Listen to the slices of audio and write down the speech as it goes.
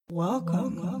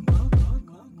Welcome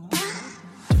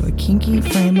to a kinky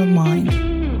frame of mind.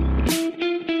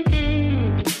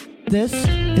 This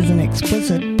is an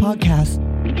explicit podcast.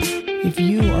 If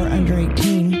you are under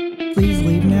 18, please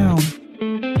leave now.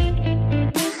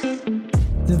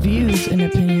 The views and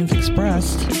opinions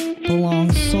expressed belong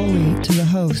solely to the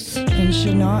hosts and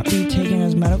should not be taken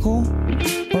as medical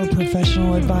or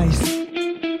professional advice.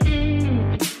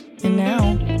 And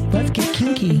now, let's get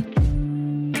kinky.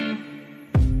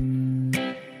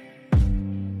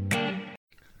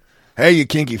 Hey, you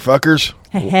kinky fuckers.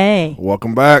 Hey.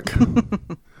 Welcome back.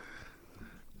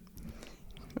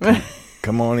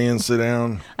 Come on in, sit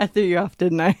down. I threw you off,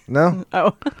 didn't I? No,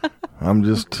 Oh. I'm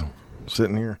just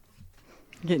sitting here.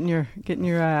 Getting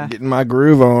Getting my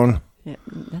groove on. yeah,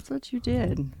 that's what you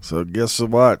did. So guess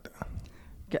what?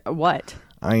 What?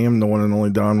 I am the one and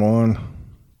only Don Juan,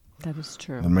 That is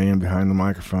true. the man behind the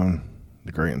microphone,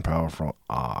 the great and powerful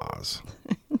Oz.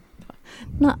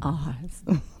 Not Oz.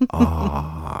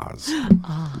 Oz.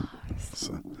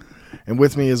 So, and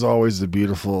with me as always the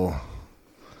beautiful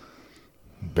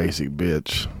basic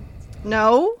bitch.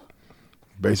 No?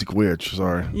 Basic witch,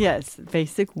 sorry. Yes,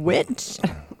 basic witch.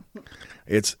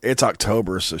 It's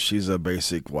October, so she's a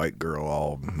basic white girl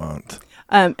all month.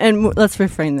 Let's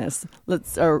reframe this.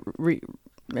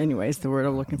 Anyways, the word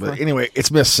I'm looking for. But anyway, it's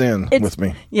Miss Sin with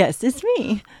me. Yes, it's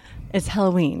me. It's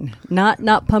Halloween, not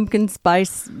pumpkin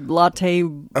spice latte. Oh,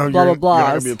 blah blah You're blah. not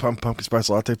gonna be a pumpkin spice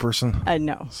latte person.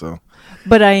 No, So,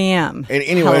 but I am. and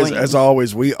anyways, Halloween. as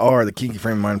always, we are the Kinky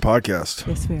Frame of Mind podcast.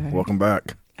 Yes, we are. Welcome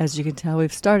back. As you can tell,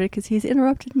 we've started because he's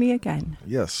interrupted me again.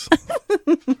 Yes,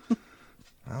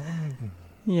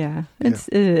 Yeah, it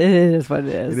is what it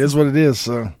is. it is what it is.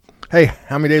 So, hey,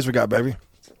 how many days we got, baby?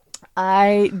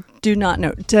 I do not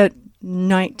know.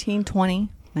 19, 20.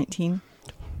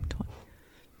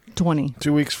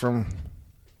 2 weeks from,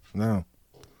 no,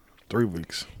 3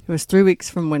 weeks. It was 3 weeks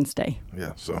from Wednesday.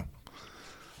 Yeah. So,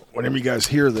 whenever you guys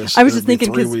hear this, I was it'll just be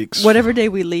thinking 3 because weeks. whatever day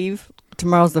we leave,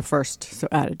 tomorrow's the 1st, so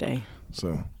add a day.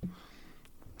 So,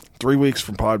 3 weeks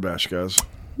from Pod Bash, guys.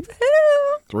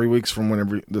 3 weeks from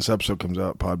whenever this episode comes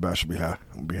out, Pod Bash will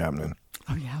be happening.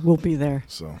 Oh yeah, we'll be there.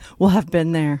 So, We'll have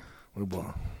been there. we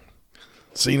will.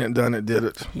 Seen it, done it, did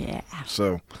it. Yeah.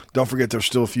 So don't forget there's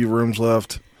still a few rooms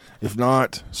left. If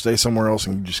not, stay somewhere else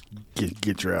and just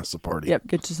get your ass to the party. Yep.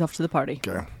 Get yourself to the party.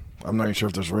 Okay. I'm not even sure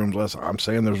if there's rooms left. I'm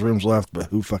saying there's rooms left, but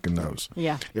who fucking knows?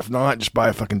 Yeah. If not, just buy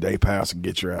a fucking day pass and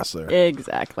get your ass there.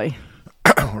 Exactly.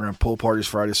 We're gonna pool parties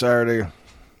Friday, Saturday.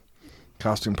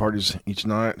 Costume parties each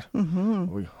night.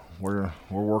 Mm-hmm. We're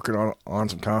working on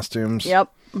some costumes. Yep.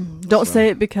 Don't say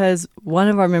it because one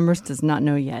of our members does not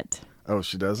know yet. Oh,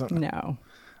 she doesn't? No.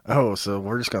 Oh, so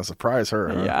we're just gonna surprise her,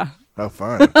 huh? Yeah. Oh,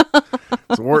 fine.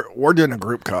 So we're doing a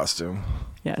group costume.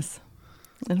 Yes.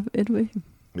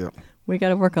 Yep. We got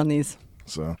to work on these.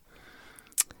 So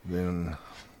then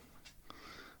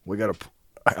we got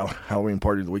a Halloween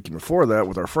party the weekend before that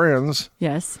with our friends,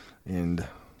 Yes. and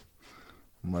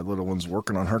my little one's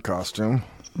working on her costume.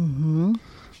 Mm-hmm.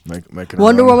 Making her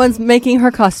Wonder own. Woman's making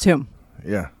her costume.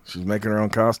 Yeah, she's making her own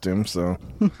costume. So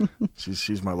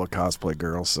she's my little cosplay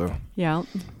girl. So Yeah.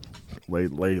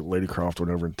 Lady Croft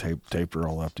went over and taped her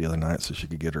all up the other night so she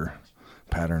could get her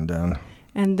pattern done.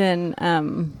 And then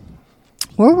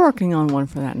we're working on one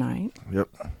for that night. Yep,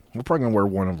 we're probably gonna wear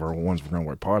one of our ones we're gonna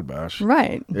wear Pod Bash.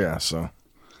 Right. Yeah, so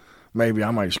maybe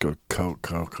I might just go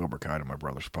Cobra Kai to my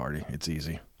brother's party. It's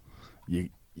easy. You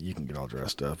can get all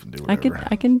dressed up and do whatever.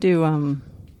 I can do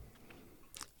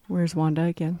where's Wanda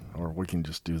again? Or we can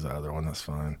just do the other one. That's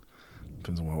fine.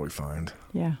 Depends on what we find.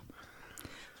 Yeah.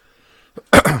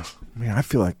 Man, I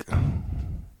feel like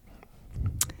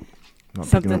not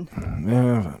Something. picking up.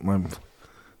 Yeah, my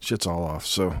shit's all off.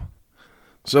 So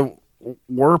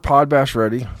we're Pod Bash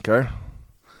ready, okay?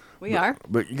 We are.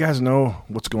 But you guys know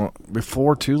what's going on.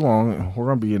 Before too long, we're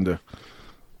going to be into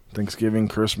Thanksgiving,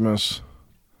 Christmas,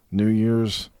 New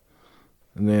Year's,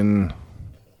 and then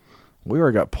we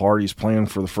already got parties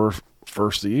planned for the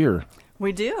first of the year.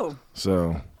 We do.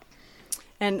 So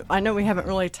And I know we haven't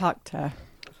really talked to,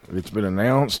 it's been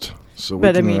announced. So but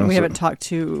I can mean, announce we it. haven't talked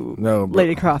to No, but-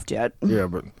 Lady Croft yet. Yeah,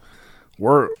 but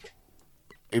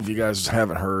if you guys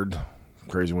haven't heard,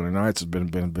 Crazy Winter Nights has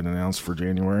been announced for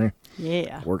January.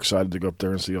 Yeah. We're excited to go up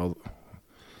there and see all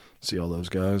those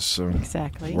guys. So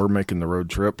Exactly. we're making the road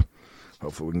trip.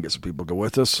 Hopefully we can get some people to go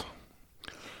with us.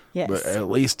 Yes. But at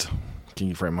least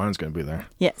Kinky Frame Mind's going to be there.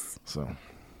 Yes. So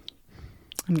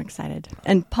I'm excited.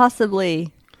 And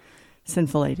possibly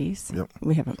Sinful Ladies. Yep.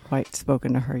 We haven't quite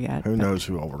spoken to her yet. who but knows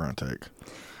who all we're going to take.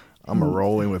 I'm a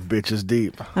rolling with bitches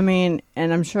deep. I mean,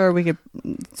 and I'm sure we could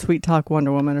sweet talk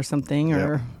Wonder Woman or something,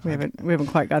 or we haven't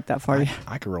quite got that far yet.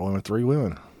 I could roll in with 3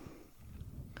 women.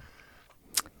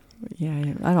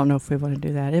 Yeah, I don't know if we want to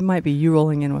do that. It might be you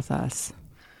rolling in with us.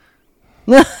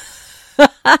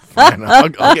 Fine,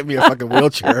 I'll get me a fucking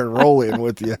wheelchair and roll in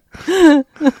with you.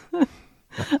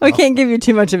 We can't give you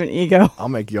too much of an ego. I'll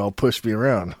make y'all push me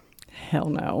around. Hell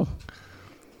no.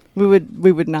 We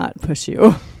would not push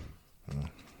you.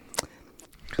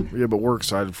 Yeah, but we're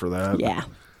excited for that. Yeah.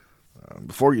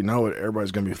 Before you know it,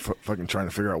 everybody's going to be fucking trying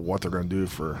to figure out what they're going to do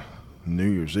for New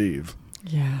Year's Eve.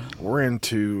 Yeah. We're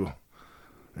into,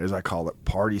 as I call it,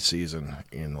 party season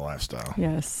in the lifestyle.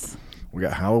 Yes. We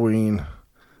got Halloween,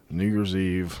 New Year's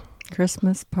Eve,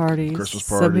 Christmas parties. Christmas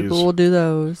Some parties. people will do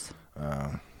those.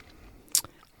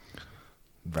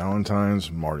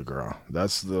 Valentine's, Mardi Gras.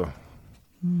 That's the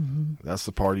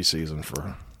party season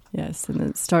for. Yes, and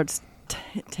it starts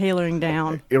tailoring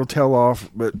down. It'll tail off,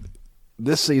 but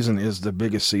this season is the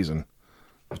biggest season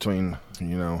between,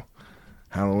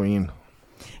 Halloween.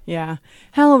 Yeah,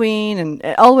 Halloween and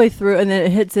all the way through, and then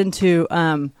it hits into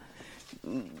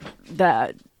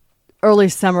that early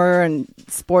summer and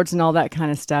sports and all that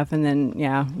kind of stuff, and then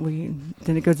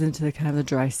then it goes into the kind of the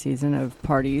dry season of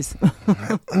parties.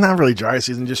 Not really dry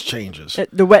season, just changes.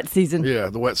 The wet season. Yeah,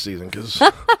 the wet season, because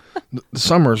the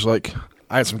summer's like,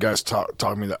 I had some guys talk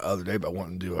to me the other day about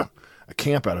wanting to do a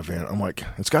camp out event. I'm like,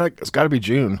 it's got to be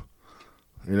June,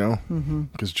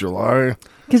 because July.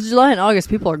 Because July and August,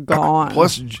 people are gone.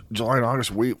 Plus, July and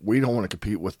August, we don't want to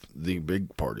compete with the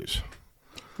big parties.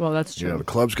 Well, that's true. The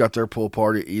club's got their pool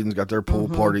party. Eden's got their pool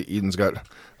party. Eden's got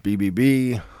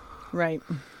BBB. Right.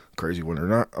 Crazy winter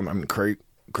night. I mean,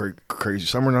 crazy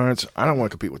summer nights. I don't want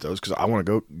to compete with those because I want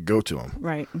to go to them.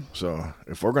 Right. So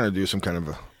if we're going to do some kind of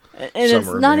a and it's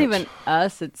not event, even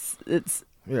us. It's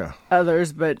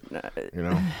others, but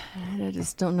I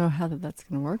just don't know how that's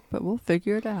going to work. But we'll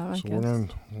figure it out. I guess.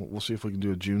 We'll see if we can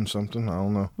do a June something. I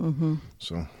don't know. Mm-hmm.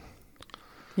 So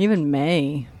even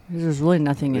May, there's really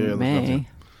nothing in May. Nothing.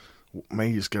 May,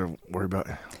 you just got to worry about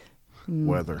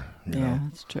weather. Yeah,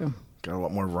 that's true. Got a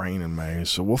lot more rain in May,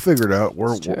 so we'll figure it out.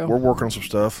 We're working on some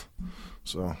stuff,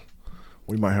 so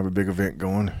we might have a big event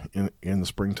going in the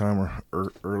springtime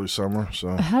or early summer.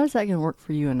 So how is that going to work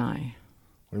for you and I?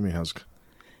 What do you mean?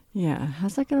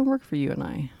 How's that going to work for you and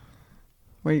I?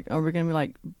 Are we going to be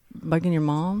like bugging your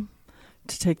mom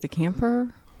to take the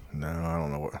camper? No, I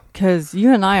don't know what. Because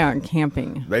you and I aren't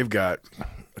camping. They've got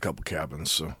a couple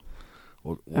cabins, so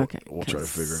we'll try to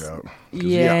figure it out.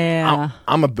 Yeah.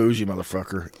 I'm a bougie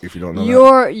motherfucker, if you don't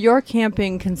know Your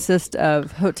camping consists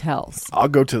of hotels. I'll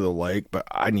go to the lake, but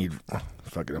I need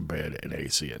fucking a bed and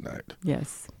AC at night.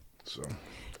 Yes. So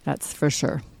that's for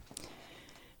sure.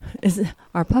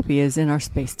 Our puppy is in our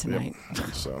space tonight.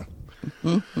 Yep. So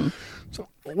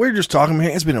we're just talking,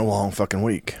 man. It's been a long fucking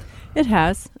week. It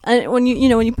has. And when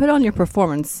you put on your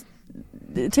performance,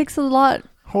 it takes a lot.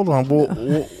 Hold on, we'll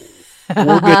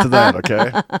get to that,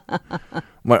 okay?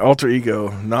 My alter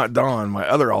ego, not Dawn, my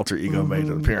other alter ego made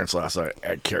an appearance last night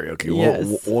at karaoke.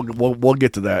 Yes. We'll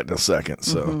get to that in a second.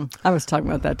 So I was talking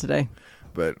about that today.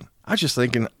 But I was just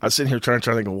thinking, I was sitting here trying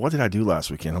to think, what did I do last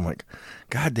weekend? I'm like,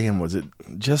 God damn, was it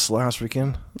just last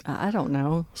weekend? I don't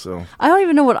know. So I don't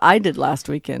even know what I did last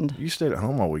weekend. You stayed at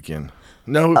home all weekend.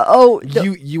 No.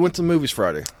 You went to the movies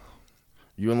Friday.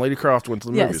 You and Lady Croft went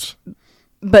to the movies.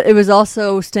 But it was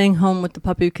also staying home with the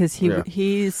puppy because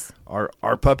he's...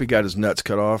 Our puppy got his nuts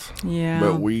cut off. Yeah.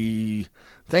 But we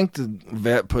think the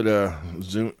vet put a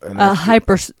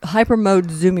hyper mode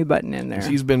zoomy button in there.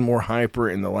 He's been more hyper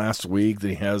in the last week than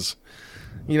he has,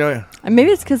 And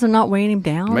maybe it's because they're not weighing him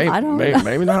down. I don't know.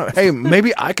 Maybe not. Hey,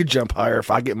 maybe I could jump higher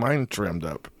if I get mine trimmed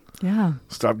up. Yeah.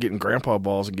 Stop getting grandpa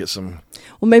balls and get some.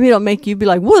 Well, maybe it'll make you be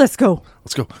like, "Whoa, let's go."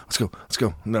 Let's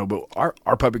go. No, but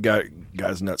our puppy got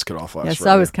his nuts cut off last Friday. Yes,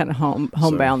 I was kind of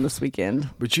homebound this weekend.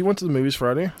 But you went to the movies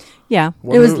Friday? Yeah.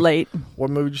 It was late.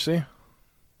 What movie did you see?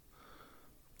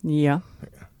 Yeah.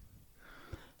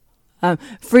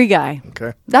 Free Guy.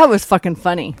 Okay. That was fucking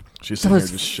funny. She's sitting there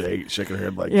just shaking her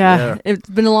head like, yeah. It's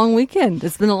been a long weekend.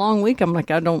 It's been a long week. I'm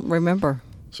like, I don't remember.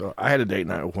 So I had a date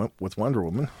night with Wonder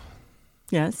Woman.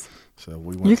 Yes. So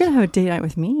we went. You're going to have a date night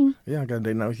with me. Yeah, I got a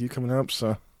date night with you coming up,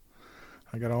 so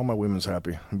I got all my women's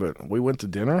happy. But we went to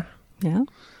dinner. Yeah.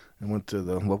 And went to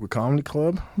the local comedy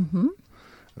club. Mm-hmm.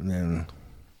 And then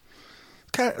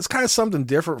it's kind of something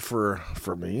different for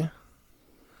me.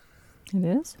 It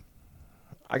is?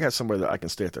 I got somebody that I can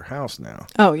stay at their house now.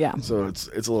 Oh, yeah. So it's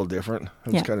a little different.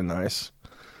 It's kind of nice. A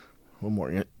little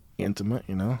more intimate,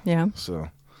 Yeah. So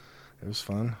it was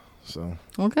fun. So.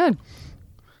 Well, good.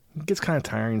 It gets kind of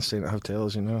tiring staying at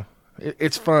hotels,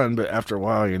 it's fun, but after a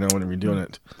while, when you're doing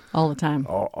it All the time.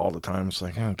 all the time, it's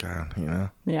like, oh God,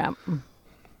 Yeah.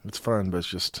 it's fun, but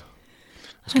it's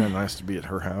kind of nice to be at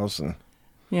her house and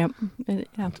Yep.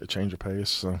 Yeah. to change of pace.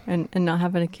 So And not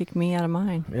having to kick me out of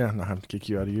mine. yeah, not having to kick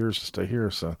you out of yours to stay here.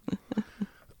 So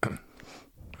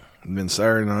and then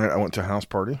Saturday night, I went to a house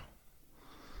party.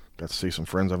 Got to see some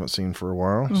friends I haven't seen for a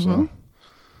while. So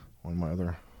one of my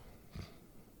other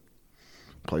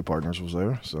play partners was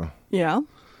there. So Yeah.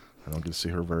 I don't get to see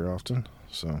her very often.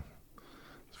 So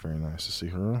it's very nice to see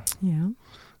her. Yeah.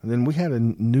 And then we had a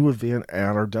new event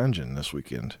at our dungeon this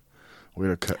weekend. We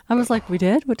had I was like, we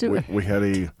did? What did we? we have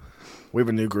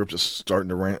a new group that's starting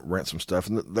to rent some stuff,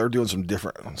 and they're doing some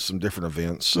different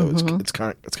events. So it's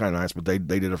kind of nice. But they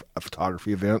did a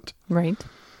photography event. Right.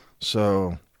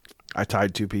 So I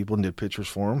tied 2 people and did pictures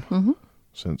for them. Mm-hmm.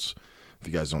 Since, if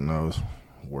you guys don't know,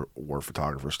 we're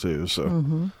photographers too.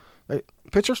 So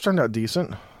pictures turned out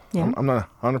decent. Yeah. I'm not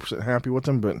 100% happy with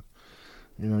them, but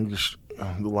just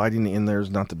the lighting in there is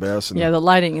not the best. And, Yeah, the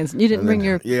lighting is. You didn't bring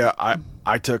your. Yeah,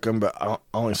 I took them, but I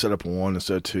only set up 1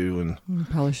 instead of 2, and You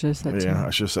probably should have said yeah, two. I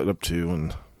should have set up 2,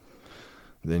 and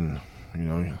then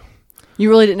You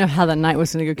really didn't know how the night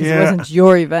was going to go because Yeah. it wasn't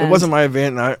your event. it wasn't my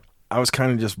event, and I was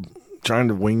kind of just trying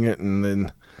to wing it, and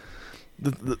then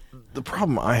the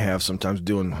problem I have sometimes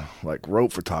doing like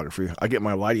rope photography, I get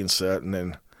my lighting set, and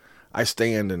then I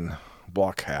stand and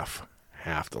block half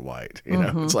the light.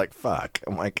 It's like, fuck.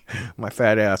 I'm like, my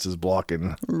fat ass is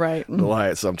blocking Right. the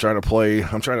light, so I'm trying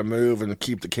to move and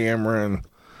keep the camera,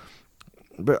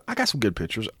 but I got some good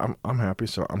pictures. I'm happy,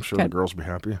 so I'm sure the Good. girls will be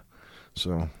happy.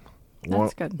 So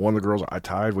That's good. one of the girls I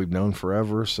tied, we've known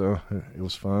forever, so it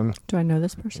was fun. Do I know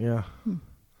this person? Yeah.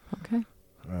 Okay.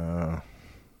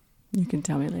 You can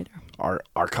tell me later.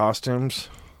 Our costumes,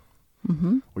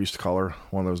 we used to call her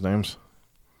one of those names.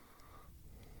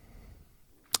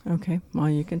 Okay. Well,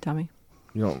 you can tell me.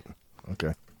 You don't.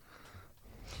 Okay.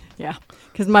 Yeah.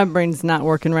 Because my brain's not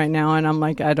working right now, and I'm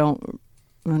like, I don't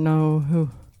know who.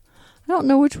 I don't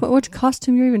know which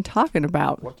costume you're even talking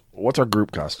about. What's our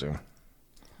group costume?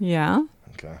 Yeah.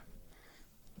 Okay.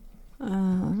 I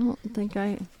don't think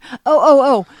I.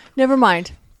 Oh! Never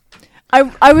mind.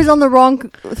 I was on the wrong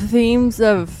themes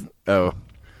of. Oh,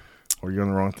 were you on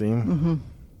the wrong theme? Mm-hmm.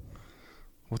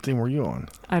 What theme were you on?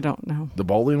 I don't know. The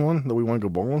bowling one that we want to go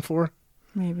bowling for?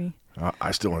 Maybe.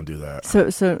 I still want to do that.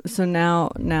 So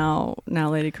now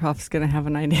Lady Croft's gonna have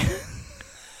an idea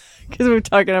because we're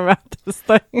talking about this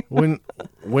thing.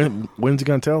 When's he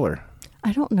gonna tell her?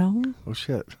 I don't know. Oh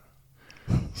shit.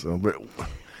 So, but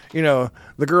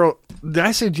the girl. Did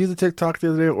I send you the TikTok the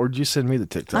other day, or did you send me the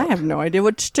TikTok? I have no idea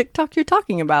which TikTok you're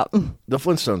talking about. The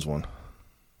Flintstones one.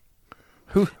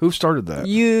 Who started that?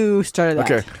 You started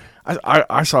that. Okay,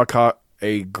 I saw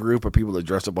a group of people that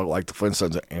dressed up like the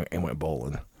Flintstones and went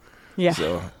bowling. Yeah.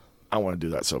 So I want to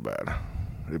do that so bad.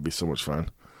 It'd be so much fun.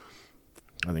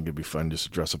 I think it'd be fun just to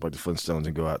dress up like the Flintstones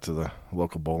and go out to the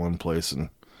local bowling place and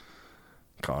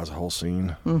cause a whole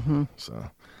scene. Mm-hmm. So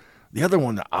the other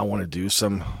one that I want to do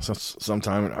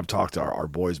sometime, and I've talked to our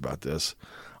boys about this,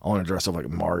 I want to dress up like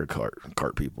Mario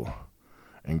Kart people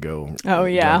and go. Oh,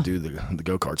 yeah. Go do the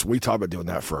go-karts. We talked about doing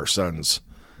that for our son's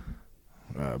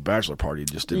bachelor party.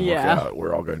 It just didn't work out.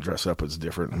 We're all going to dress up as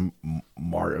different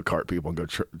Mario Kart people and go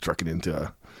trucking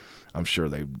into. I'm sure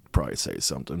they'd probably say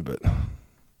something, but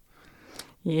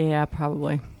Yeah,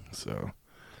 probably. so.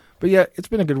 But yeah, it's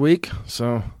been a good week.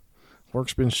 So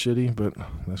work's been shitty, but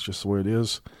that's just the way it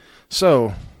is.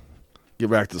 So get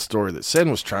back to the story that Sen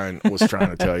was trying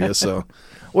to tell you. So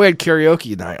we had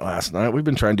karaoke night last night. We've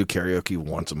been trying to do karaoke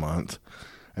once a month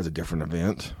as a different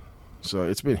event. So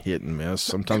it's been hit and miss.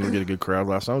 Sometimes we get a good crowd.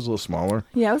 Last night was a little smaller.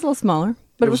 Yeah, it was a little smaller,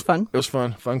 but it was fun. It was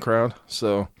fun crowd.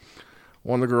 So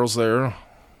one of the girls there.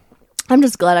 I'm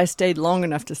just glad I stayed long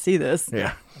enough to see this.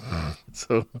 Yeah.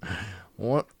 So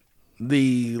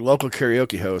the local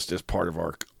karaoke host is part of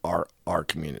our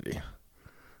community.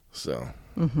 So,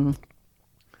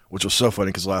 which was so funny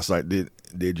because last night did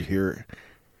you hear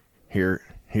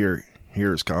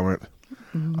his comment?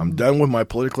 I'm done with my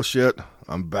political shit.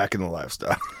 I'm back in the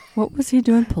lifestyle. What was he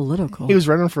doing political? He was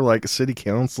running for like a city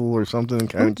council or something.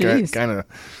 Kind geez. of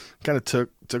took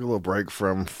a little break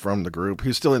from the group. He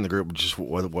was still in the group, just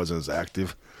wasn't as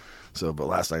active. So, but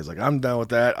last night he's like, I'm done with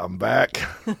that. I'm back.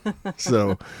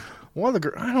 So, one of the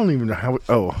girls, I don't even know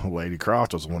how. Lady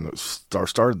Croft was the one that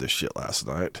started this shit last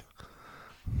night,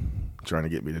 trying to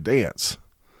get me to dance.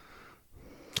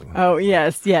 Oh,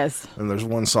 yes. And there's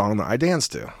one song that I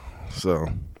danced to. So,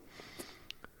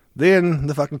 then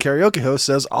the fucking karaoke host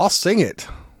says, I'll sing it.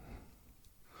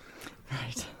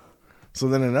 Right. So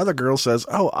then another girl says,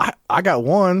 oh, I got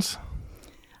ones.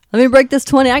 Let me break this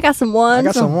 20. I got some ones. I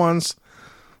got some ones.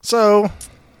 So,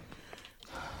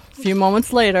 A few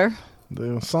moments later.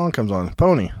 the song comes on,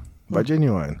 Pony by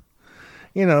Genuine.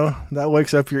 You know, that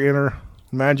wakes up your inner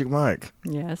Magic Mike.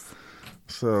 Yes.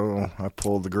 So, I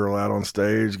pulled the girl out on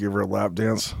stage, give her a lap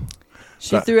dance.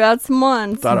 She threw out some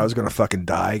ones. Thought I was going to fucking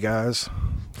die, guys.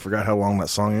 Forgot how long that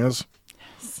song is.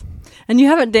 And you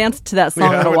haven't danced to that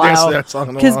song Yeah, I in a haven't danced to while. that song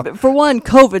in a while. Because, for one,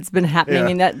 COVID's been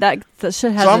happening, Yeah. and that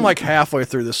shit hasn't... So, I'm like halfway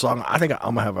through this song. I think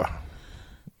I'm going to have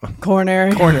a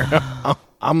coronary. corner.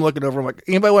 I'm looking over. I'm like,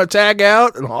 anybody want to tag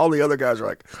out? And all the other guys are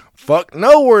like, fuck,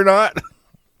 no, we're not.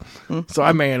 So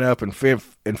I man up and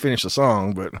finish the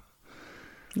song. But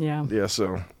Yeah. yeah,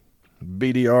 so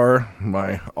BDR,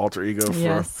 my alter ego for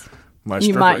Yes. my You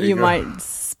stripper might ego.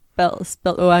 spell.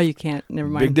 Oh, well, you can't. Never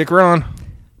mind. Big Dick Ron.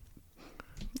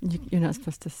 You're not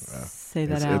supposed to say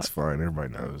that out. It's fine.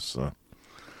 Everybody knows. So.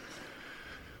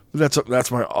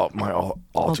 That's my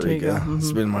alter ego. ego.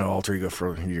 It's been my alter ego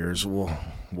for years. We'll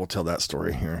tell that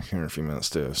story here in a few minutes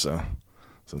too. So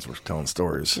since we're telling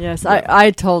stories, Yes, But-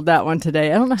 I told that one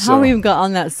today. I don't know how So- we even got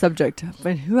on that subject,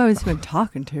 but who I was even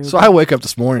talking to. So I wake up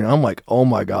this morning, I'm like, oh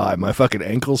my God, my fucking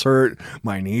ankles hurt,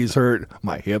 my knees hurt,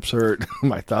 my hips hurt,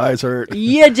 my thighs hurt.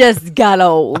 You just got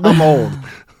old. I'm old.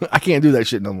 I can't do that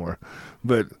shit no more.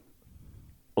 But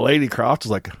Lady Croft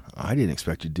was like, I didn't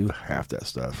expect you to do half that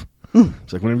stuff.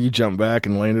 It's like whenever you jump back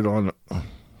and landed on,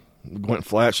 went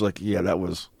flat, she's like, yeah, I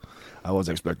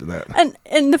wasn't expecting that.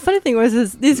 And the funny thing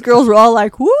is these girls were all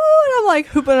like, woo, and I'm like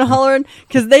hooping and hollering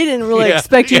because they didn't really Yeah,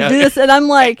 expect you to do this. And I'm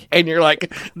like, And you're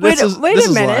like, wait this a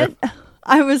is minute. life.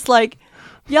 I was like,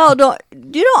 you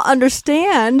don't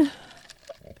understand.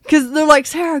 Because they're like,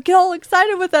 Sarah, get all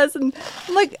excited with us. And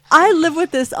I'm like, I live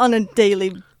with this on a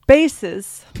daily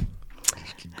basis.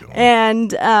 Keep going.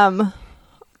 And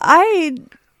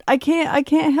I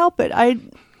can't help it.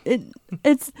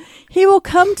 It's he will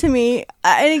come to me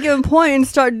at any given point and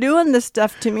start doing this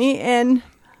stuff to me, and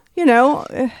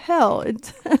hell,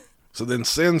 it's So then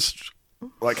Sin's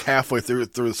like halfway through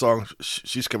the song,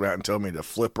 she's coming out and telling me to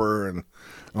flip her, and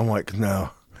I'm like,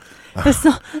 no.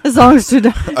 the song's too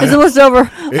done. It's almost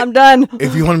over. I'm done.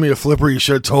 If you wanted me to flip her, you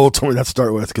should have told me that to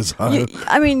start with, because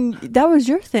I mean, that was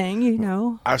your thing,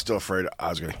 I was still afraid I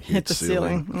was going to hit the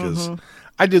ceiling. Mm-hmm. Because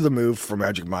I did the move for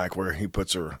Magic Mike where he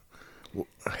puts her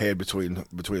head between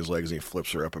his legs and he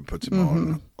flips her up and puts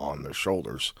him on their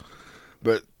shoulders.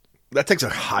 But that takes a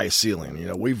high ceiling.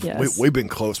 Yes. We've been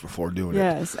close before doing it.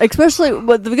 Yes, especially.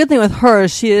 But the good thing with her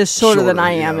is she is shorter than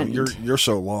I am, and You're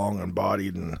so long and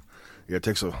bodied, and it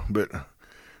takes a. But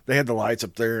they had the lights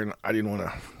up there, and I didn't want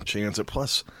to chance it.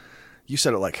 Plus, you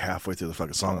said it like halfway through the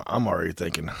fucking song. I'm already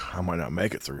thinking I might not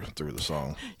make it through the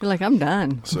song. you're like, I'm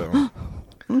done. So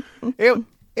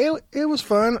it was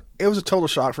fun. It was a total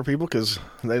shock for people because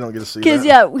they don't get to see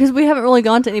that. Because we haven't really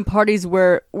gone to any parties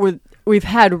where we've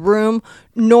had room,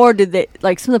 nor did they,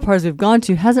 like some of the parties we've gone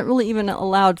to hasn't really even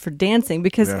allowed for dancing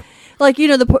because Yeah. like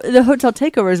the hotel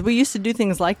takeovers, we used to do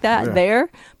things like that there,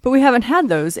 but we haven't had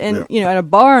those, and at a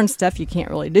bar and stuff you can't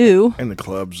really do. And the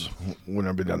clubs, when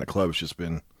I've been down the club, it's just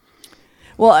been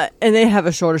Well, and they have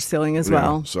a shorter ceiling as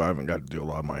well, so I haven't got to do a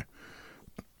lot of my.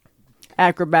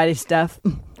 acrobatic stuff.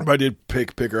 But I did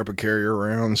pick her up and carry her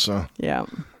around. So Yeah,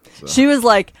 she was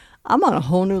like, I'm on a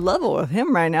whole new level with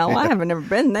him right now. I haven't ever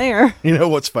been there. you know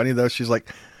what's funny though? She's like,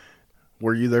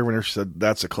 "Were you there whenever she said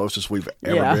that's the closest we've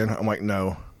ever Yeah. been?" I'm like,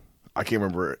 "No, I can't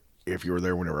remember if you were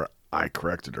there whenever I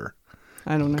corrected her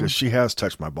I don't know. because she has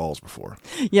touched my balls before."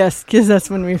 Yes, because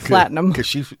that's when we flatten them. Because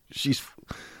she's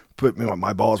put me on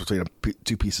my balls between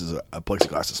two pieces of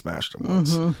plexiglass and smashed them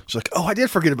once. She's like, "Oh, I did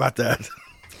forget about that."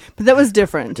 But that was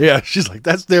different. Yeah, she's like,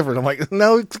 "That's different." I'm like,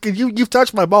 "No, 'cause you've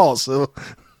touched my balls." So,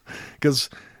 because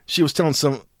she was telling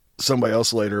somebody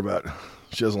else later about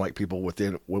she doesn't like people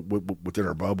within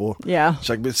her bubble. Yeah. She's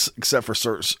like, except for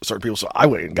certain people. So I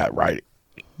went and got right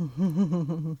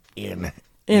in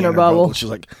her bubble. She's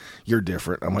like, "You're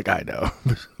different." I'm like, "I know."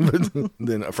 But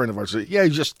then a friend of ours said, "Yeah, you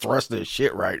just thrust this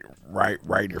shit right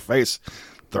in your face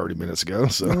 30 minutes ago."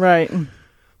 So, Right.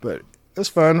 but it's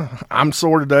fun. I'm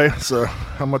sore today, so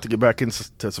I'm about to get back into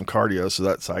some cardio so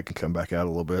that I can come back out a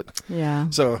little bit. Yeah.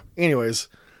 So, anyways,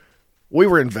 we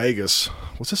were in Vegas.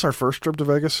 Was this our first trip to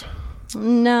Vegas?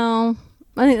 No,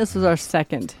 I think this was our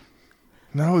second.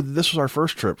 No, this was our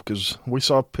first trip because we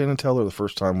saw Penn and Teller the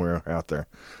first time we were out there.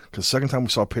 Because the second time we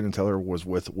saw Penn and Teller was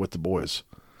with the boys.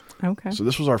 Okay. So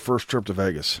this was our first trip to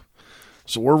Vegas.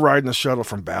 So we're riding the shuttle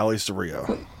from Bally's to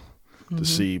Rio to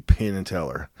see Penn and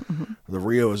Teller. The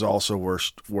Rio is also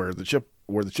where the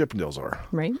Chippendales are.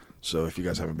 Right. So if you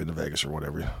guys haven't been to Vegas or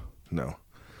whatever, no.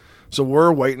 So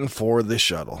we're waiting for the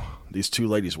shuttle. These two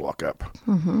ladies walk up.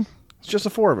 Mm-hmm. It's just the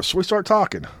four of us. So we start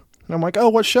talking. And I'm like, oh,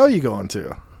 what show are you going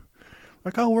to?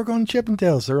 Like, oh, we're going to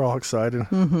Chippendales. They're all excited.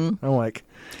 Mm-hmm. I'm like,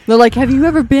 they're like, have you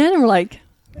ever been? And we're like,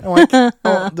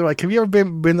 oh, they're like, have you ever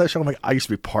been to that show? I'm like, I used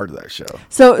to be part of that show.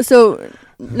 So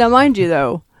now, mind you,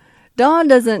 though, Don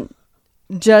doesn't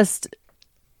just.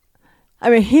 I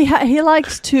mean, he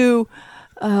likes to.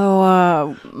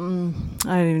 I don't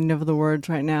even know the words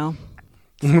right now.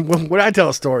 When I tell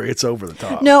a story, it's over the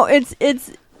top. No, it's.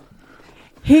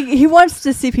 He wants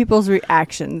to see people's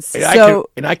reactions.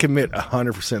 And I commit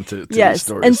 100% to yes. these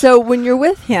stories. And so when you're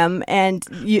with him if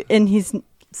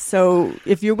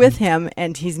you're with him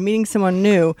and he's meeting someone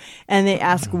new and they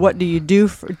ask, what do you do?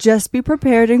 Just be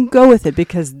prepared and go with it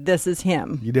because this is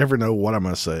him. You never know what I'm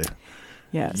going to say.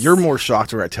 Yes. You're more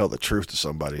shocked when I tell the truth to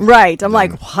somebody. Right. I'm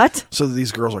like, what? So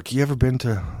these girls are like, you ever been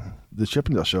to the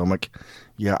Chippendale show? I'm like,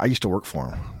 yeah, I used to work for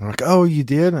him. They're like, oh, you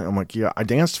did? I'm like, yeah, I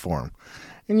danced for him.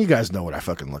 And you guys know what I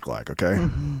fucking look like, okay?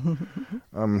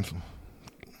 I'm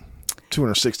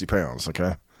 260 pounds,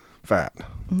 okay? Fat.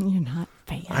 You're not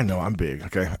fat. I know, I'm big,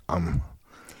 okay? I'm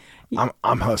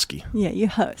husky. Yeah, you're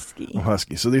husky. I'm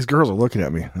husky. So these girls are looking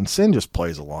at me, and Sin just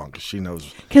plays along because she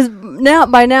knows. Because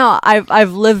by now,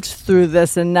 I've lived through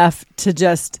this enough to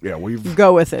just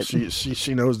go with it.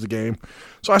 She knows the game.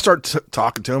 So I start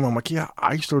talking to him. I'm like, yeah,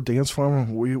 I used to dance for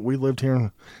him. We lived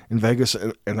here in Vegas,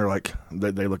 and they're like,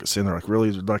 they look at Sin. They're like, really?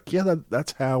 They're like, yeah,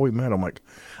 that's how we met. I'm like,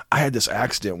 I had this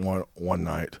accident one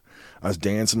night. I was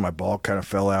dancing. My ball kind of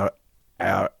fell out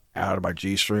of my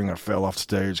G-string. I fell off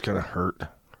stage. Kind of hurt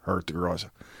the girls.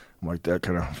 I'm like, that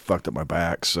kind of fucked up my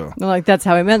back. So they're like, that's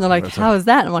how he met. They're like, how is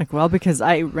that? And I'm like, well, because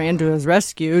I ran to his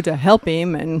rescue to help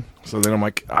him. And so then I'm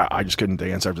like, I just couldn't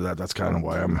dance after that. That's kind of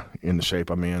why I'm in the shape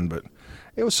I'm in. But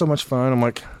it was so much fun. I'm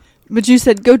like, but you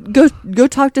said go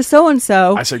talk to so and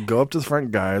so. I said go up to the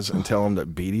front guys and tell them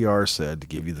that BDR said to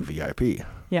give you the VIP.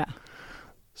 Yeah.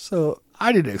 So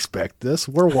I didn't expect this.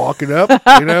 We're walking up,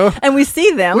 and we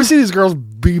see them. We see these girls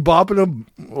bebopping a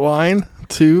line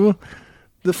to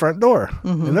the front door,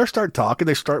 and they start talking.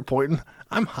 They start pointing.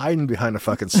 I'm hiding behind a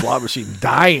fucking slot machine,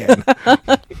 dying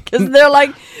because they're like,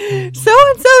 so and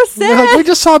so said. Like, we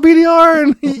just saw BDR,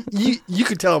 and you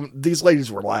could tell them these ladies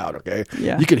were loud. Okay,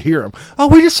 yeah, you could hear them. Oh,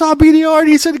 we just saw BDR, and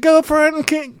he said to go up front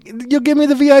and you'll give me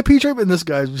the VIP treatment. And this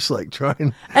guy's just like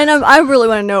trying. And I really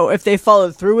want to know if they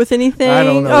followed through with anything. I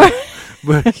don't know.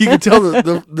 But you can tell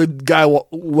the guy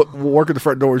working the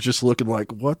front door is just looking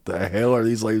like, what the hell are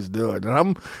these ladies doing?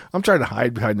 And I'm trying to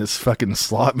hide behind this fucking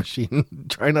slot machine,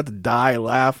 trying not to die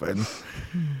laughing.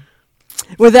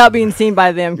 Without being seen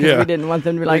by them, because we didn't want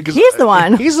them to be like, he's the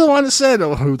one. He's the one that said,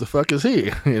 oh, who the fuck is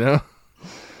he? So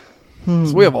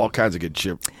we have all kinds of good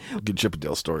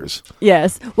Chippendale stories.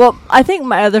 Yes. Well, I think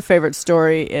my other favorite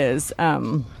story is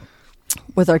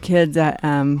with our kids at...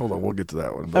 Hold on, we'll get to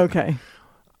that one. Okay.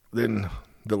 Then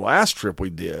the last trip we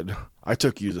did, I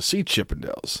took you to see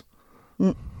Chippendales.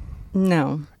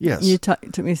 No. Yes. You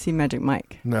took me to see Magic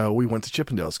Mike. No, we went to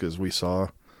Chippendales because we saw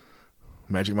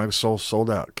Magic Mike was sold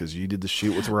out because you did the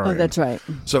shoot with Ryan. Oh, that's right.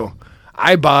 So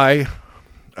I buy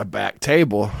a back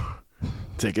table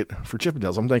ticket for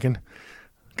Chippendales. I'm thinking,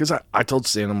 because I told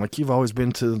Stan, I'm like, you've always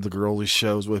been to the girly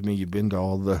shows with me. You've been to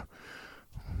all the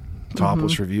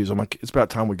topless reviews. I'm like, it's about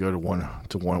time we go to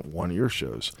one of your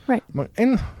shows. Right. I'm like,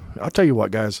 and I'll tell you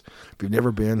what, guys, if you've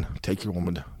never been, take your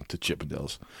woman to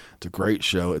Chippendales. It's a great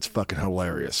show. It's fucking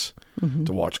hilarious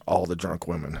to watch all the drunk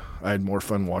women. I had more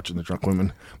fun watching the drunk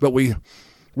women. But we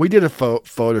did a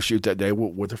photo shoot that day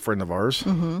with a friend of ours.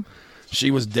 She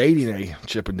was dating a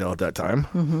Chippendale at that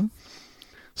time.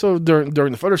 So during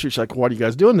the photo shoot, she's like, what are you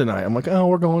guys doing tonight? I'm like, oh,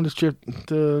 we're going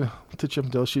to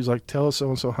Chippendale. She's like, tell us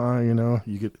so-and-so hi,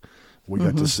 We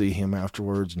got to see him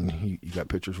afterwards, and you got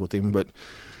pictures with him. But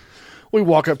we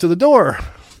walk up to the door,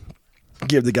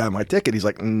 give the guy my ticket. He's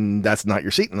like, that's not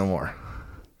your seat no more.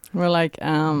 We're like,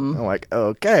 I'm like,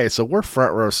 okay. So we're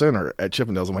front row center at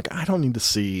Chippendales. I'm like, I don't need to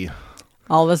see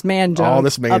all this man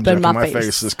junk in my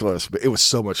face this close. But it was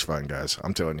so much fun, guys.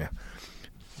 I'm telling you.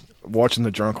 Watching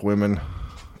the drunk women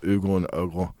oogle and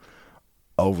ogle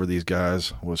over these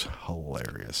guys was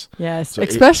hilarious. Yes, so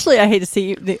especially I hate to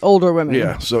see the older women.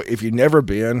 Yeah, so if you've never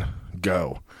been,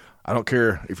 go. I don't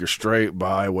care if you're straight,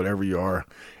 bi, whatever you are.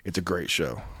 It's a great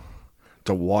show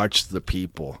to watch the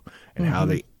people and how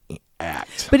they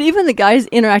act. But even the guys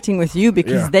interacting with you,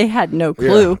 because they had no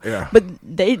clue. Yeah. But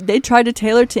they tried to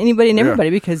tailor to anybody and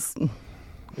everybody because...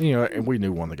 and we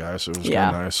knew one of the guys, so it was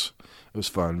kind of nice. It was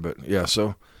fun, but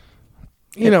so...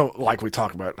 like we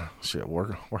talk about, shit,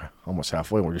 we're almost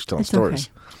halfway. We're just telling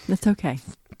stories. Okay. That's okay.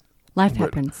 Life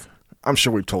happens. I'm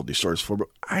sure we've told these stories before, but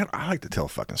I like to tell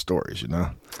fucking stories, you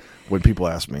know, when people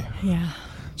ask me. Yeah.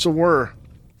 So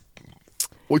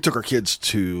we took our kids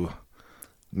to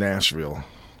Nashville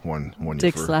one year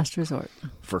Dick's Last Resort.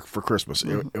 for Christmas.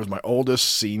 It was my oldest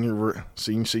senior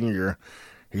year.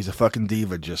 He's a fucking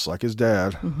diva, just like his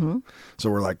dad. Mm-hmm. So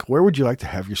we're like, where would you like to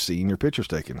have your senior pictures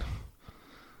taken?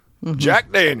 Mm-hmm.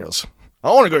 Jack Daniels.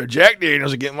 I want to go to Jack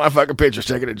Daniels and get my fucking pictures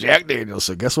taken at Jack Daniels.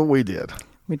 So guess what we did?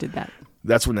 We did that.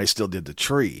 That's when they still did the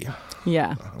tree.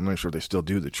 Yeah. I'm not sure if they still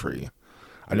do the tree.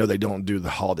 I know they don't do the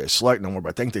holiday select no more, but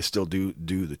I think they still do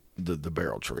the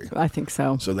barrel tree. I think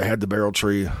so. So they had the barrel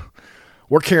tree.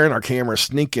 We're carrying our camera,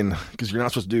 sneaking, because you're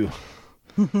not supposed to do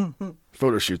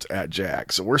photo shoots at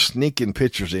Jack. So we're sneaking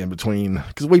pictures in between,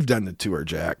 because we've done the tour at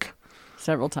Jack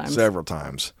Several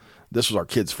times. This was our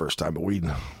kids' first time, but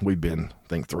we've been, I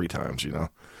think, 3 times, you know.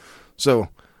 So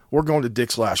we're going to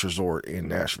Dick's Last Resort in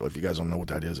Nashville. If you guys don't know what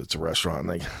that is, it's a restaurant.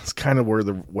 It's kind of where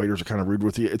the waiters are kind of rude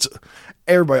with you. It's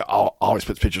everybody always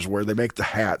puts pictures where they make the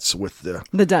hats with the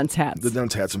dunce hats. The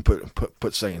dunce hats and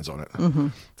put sayings on it. Mm-hmm.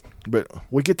 But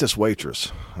we get this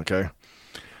waitress, okay?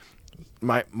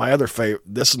 My other favorite.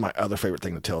 This is my other favorite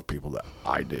thing to tell people that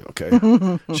I do.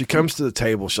 Okay, she comes to the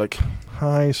table. She's like,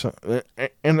 "Hi,"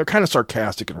 and they're kind of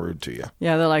sarcastic and rude to you.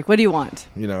 Yeah, they're like, "What do you want?"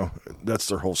 You know, that's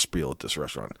their whole spiel at this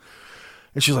restaurant.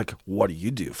 And she's like, "What do you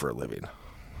do for a living?"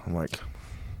 I'm like,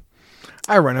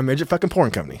 "I run a midget fucking porn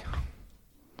company."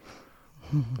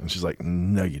 And she's like,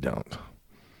 "No, you don't."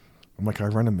 I'm like, "I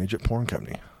run a midget porn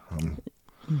company.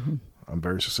 I'm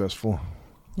very successful."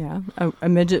 Yeah, a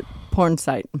midget porn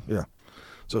site. Yeah.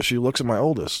 So she looks at my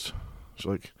oldest. She's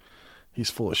like, "He's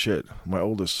full of shit." My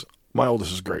oldest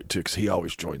is great too, because he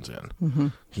always joins in.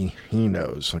 Mm-hmm. He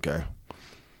knows. Okay.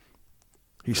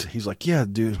 He's like, "Yeah,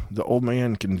 dude, the old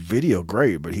man can video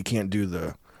great, but he can't do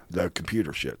the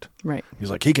computer shit." Right. He's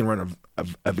like, he can run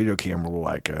a video camera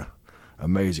like a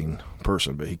amazing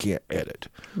person, but he can't edit.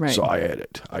 Right. So I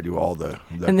edit. I do all the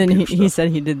and then he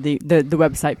said he did the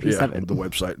website piece of it. The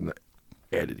website and the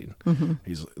editing.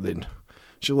 Mm-hmm. Then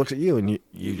she looks at you and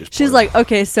you just. She's like,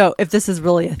 "Okay, so if this is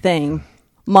really a thing,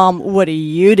 Mom, what do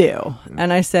you do?"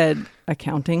 And I said,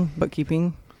 "Accounting,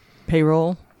 bookkeeping,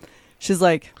 payroll." She's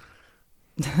like,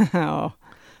 "Oh,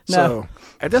 no." So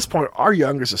at this point, our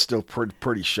youngest is still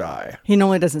pretty shy. He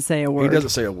normally doesn't say a word. He doesn't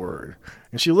say a word.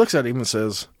 And she looks at him and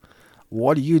says,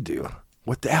 "What do you do?"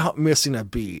 Without missing a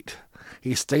beat,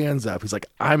 he stands up. He's like,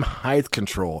 "I'm height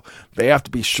control. They have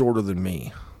to be shorter than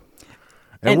me."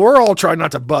 And we're all trying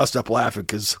not to bust up laughing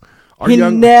because our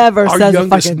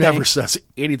youngest never says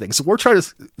anything. So we're trying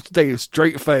to stay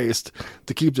straight faced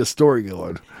to keep this story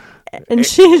going. And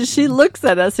she looks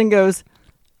at us and goes,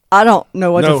 "I don't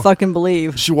know what to fucking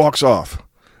believe." She walks off.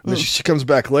 And then she comes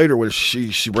back later when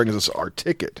she brings us our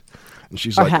ticket. And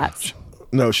she's like, hats.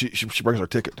 She brings our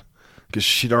ticket because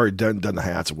she'd already done the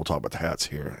hats, and we'll talk about the hats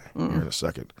here in a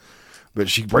second. But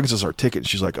she brings us our ticket, and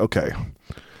she's like, "Okay,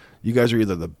 you guys are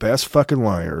either the best fucking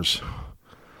liars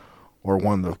or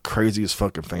one of the craziest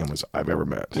fucking families I've ever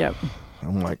met." Yep.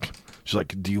 I'm like, she's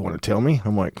like, "Do you want to tell me?"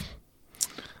 I'm like,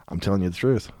 "I'm telling you the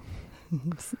truth."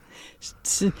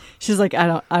 She's like,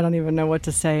 I don't even know what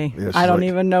to say. Yeah, I don't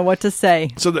even know what to say.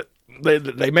 So that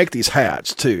they make these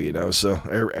hats too, you know. So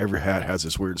every hat has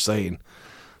this weird saying.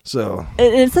 So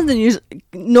it's something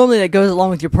normally that goes along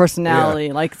with your personality.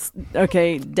 Yeah. Like,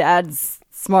 okay, Dad's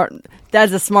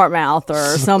a smart mouth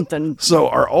or something. So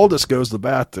our oldest goes to the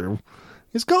bathroom.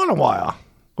 He's gone a while.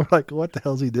 We're like, "What the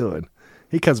hell's he doing?"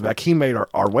 He comes back. He made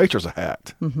our waitress a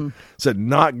hat. Mm-hmm. Said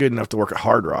not good enough to work at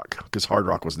Hard Rock because Hard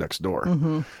Rock was next door.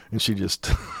 Mm-hmm. And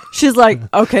she's like,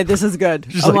 "Okay, this is good."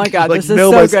 My God, this is so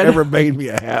good. Nobody's ever made me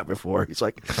a hat before. He's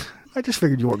like, "I just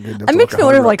figured you weren't good enough to work at Hard Rock."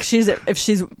 I wonder if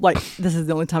she's like, "This is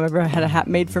the only time I've ever had a hat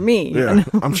made for me." Yeah,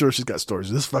 I'm sure she's got stories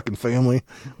of this fucking family.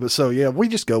 But so yeah, we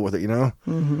just go with it, you know.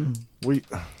 Mm-hmm.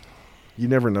 You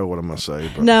never know what I'm going to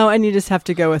say. But. No, and you just have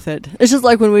to go with it. It's just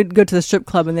like when we'd go to the strip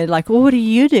club and they'd like, "Well, what do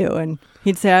you do?" And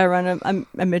he'd say, "I run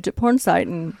a midget porn site."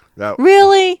 And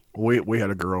really? We had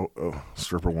a girl,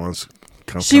 stripper once.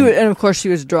 And of course she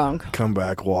was drunk. Come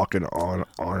back walking on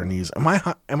her knees. Am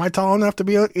I tall enough to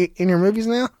be in your movies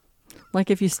now?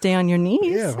 Like if you stay on your knees?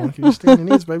 Yeah, like if you stay on your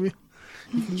knees, baby.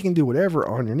 You can do whatever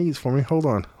on your knees for me. Hold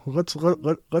on. Let's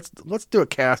do a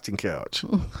casting couch.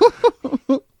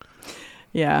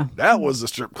 Yeah. That was the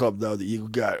strip club, though, that you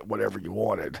got whatever you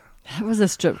wanted. That was a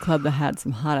strip club that had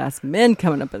some hot-ass men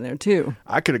coming up in there, too.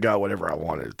 I could have got whatever I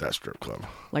wanted at that strip club.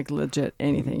 Like legit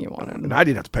anything you wanted. And I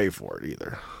didn't have to pay for it,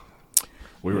 either.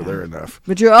 We were there enough.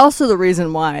 But you're also the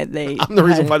reason why they. I'm the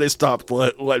reason why they stopped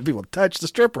letting people touch the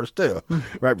strippers too,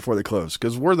 right before they closed.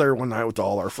 Because we're there one night with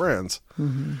all our friends,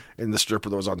 and the stripper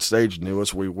that was on stage knew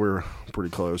us. We were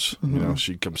pretty close. You know,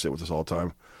 she'd come sit with us all the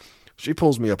time. She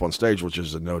pulls me up on stage, which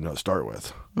is a no to start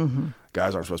with.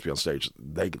 Guys aren't supposed to be on stage.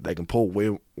 They can pull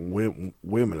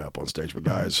women up on stage, but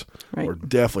guys are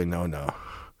definitely no.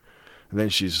 And then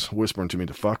she's whispering to me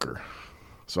to fuck her.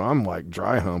 So I'm like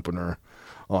dry humping her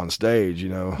on stage, you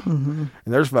know. And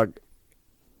there's like,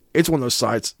 it's one of those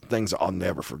things that I'll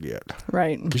never forget.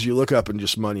 Right. Because you look up and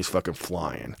just money's fucking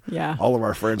flying. Yeah. All of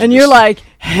our friends. And you're like,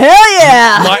 hell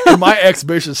yeah. My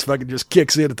exhibition fucking just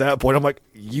kicks in at that point. I'm like,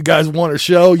 you guys want a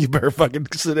show? You better fucking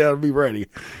sit down and be ready.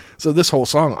 So this whole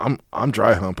song, I'm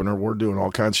dry humping her. We're doing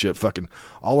all kinds of shit. Fucking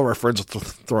all of our friends are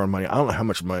throwing money. I don't know how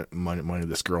much money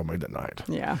this girl made that night.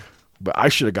 Yeah. But I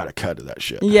should have got a cut of that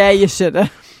shit. Yeah, you should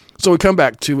have. So we come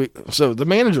back 2 weeks. So the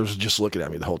manager was just looking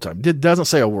at me the whole time. Doesn't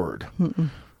say a word.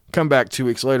 Come back 2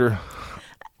 weeks later.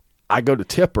 I go to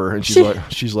tip her, and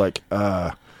she's like,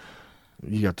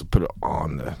 you have to put it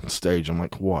on the stage. I'm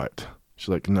like, what? She's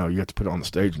like, no, you have to put it on the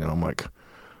stage now. I'm like,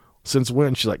 since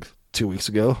when? She's like, 2 weeks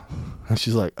ago.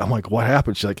 And I'm like, what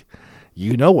happened? She's like,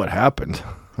 you know what happened.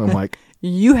 I'm like,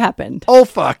 you happened. Oh,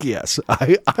 fuck yes.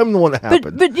 I'm the one that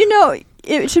happened. But you know,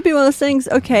 it should be one of those things,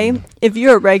 okay, if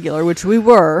you're a regular, which we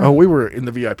were. Oh, we were in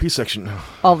the VIP section.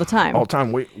 All the time. All the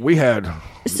time. We had,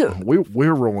 we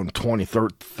were rolling 20,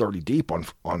 30 deep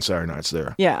on Saturday nights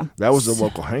there. Yeah. That was the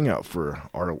local hangout for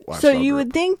our lifestyle So you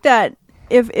would think that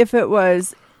if it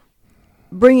was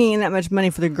bringing in that much money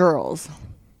for the girls,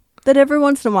 that every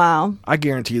once in a while. I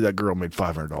guarantee you that girl made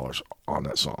 $500 on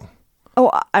that song. Oh,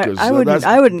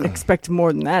 I wouldn't expect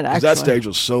more than that, actually. That stage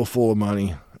was so full of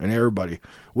money, and everybody.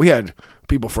 We had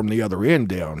people from the other end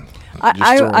down.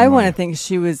 I want to think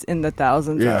she was in the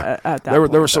thousands at that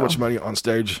point. There was so much money on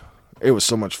stage. It was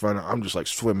so much fun. I'm just like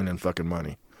swimming in fucking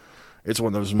money. It's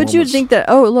one of those moments. But you'd think that,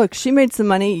 oh, look, she made some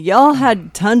money. Y'all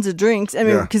had tons of drinks. I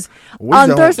mean, because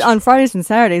on Fridays and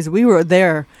Saturdays, we were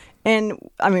there. And,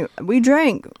 I mean, we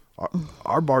drank.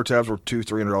 Our bar tabs were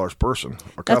 $200-$300 per person.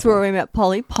 That's where we met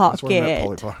Polly Pocket. That's where we met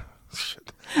Polly Pocket.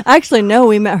 Shit. Actually, no,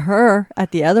 we met her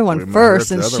at the other one first,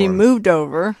 and she moved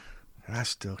over. And I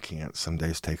still can't some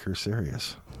days take her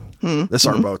serious. This is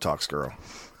our Botox girl.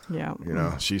 Yeah. You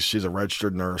know, she's a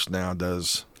registered nurse now,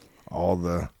 does all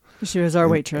the... She was our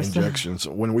waitress. Injections.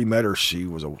 When we met her, she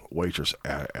was a waitress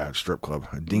at a strip club.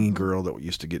 A dingy girl that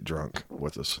used to get drunk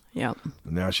with us. Yep.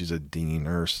 And now she's a dingy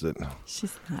nurse that...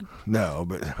 She's not. No,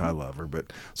 but I love her.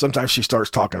 But sometimes she starts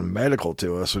talking medical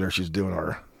to us whenever she's doing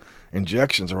our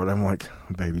injections or whatever. I'm like,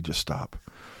 baby, just stop.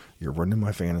 You're ruining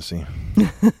my fantasy.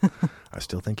 I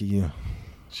still think of you.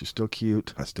 She's still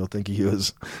cute. I still think of you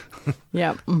as...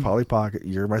 Yep. Polly Pocket,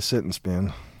 you're my sitting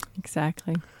spin.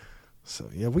 Exactly. So,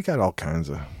 yeah, we got all kinds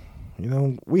of... You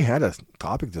know, we had a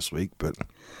topic this week, but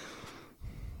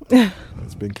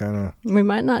it's been kind of... We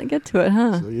might not get to it,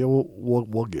 huh? So, yeah,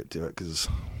 we'll get to it because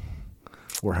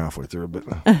we're halfway through. But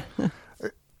I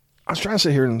was trying to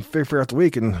sit here and figure out the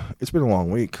week, and it's been a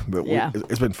long week, but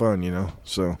it's been fun, you know.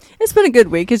 So it's been a good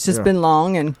week. It's just been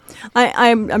long, and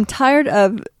I'm tired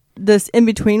of this in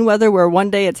between weather where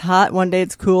one day it's hot, one day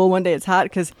it's cool, one day it's hot.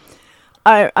 Because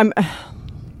I'm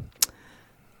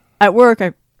at work.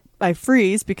 I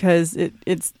freeze because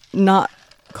it's not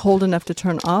cold enough to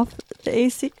turn off the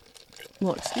AC.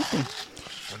 Well, excuse me.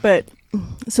 But,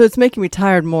 so it's making me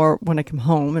tired more when I come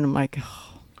home, and I'm like,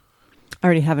 oh, I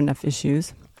already have enough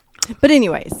issues. But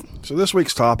anyways. So this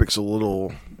week's topic's a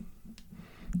little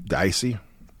dicey.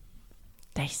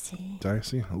 Dicey.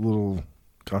 A little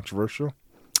controversial.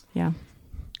 Yeah.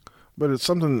 But it's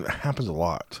something that happens a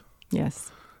lot.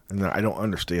 Yes. And I don't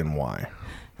understand why.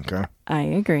 Okay? I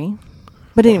agree.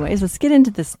 But anyways, let's get into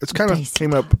this. It's kind of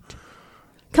came up a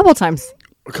couple times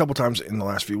in the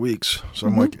last few weeks. So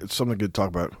I'm like, it's something good to talk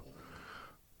about.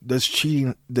 Does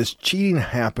cheating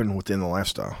happen within the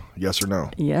lifestyle? Yes or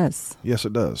no? Yes. Yes,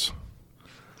 it does.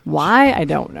 Why? I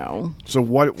don't know. So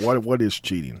what is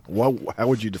cheating? How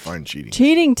would you define cheating?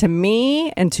 Cheating to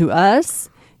me and to us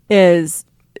is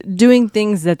doing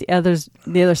things that the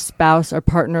other spouse or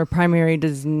partner, primary,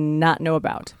 does not know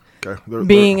about. Okay.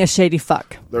 Being a shady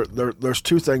fuck. There's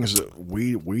two things that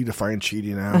we define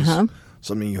cheating as.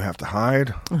 Something you have to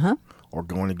hide or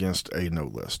going against a no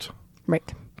list. Right.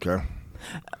 Okay.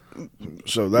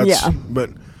 So that's, but,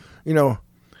 you know,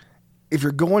 if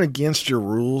you're going against your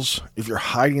rules, if you're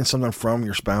hiding something from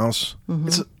your spouse,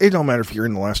 it don't matter if you're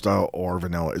in the lifestyle or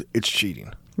vanilla. It's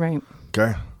cheating. Right.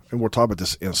 Okay. And we'll talk about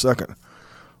this in a second.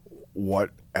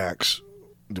 What acts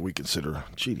do we consider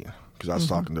cheating? Because I was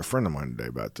talking to a friend of mine today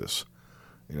about this.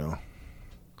 You know,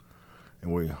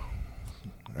 and we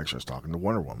actually I was talking to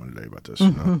Wonder Woman today about this.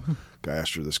 You know, I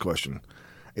asked her this question: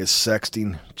 is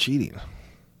sexting cheating?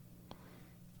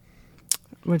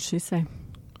 What'd she say?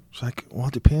 It's like, well,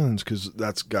 it depends, because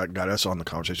that's got us on the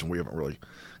conversation. We haven't really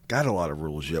got a lot of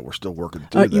rules yet. We're still working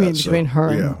through that. You mean between her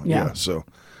and yeah. So,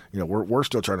 you know, we're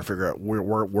still trying to figure out.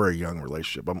 We're a young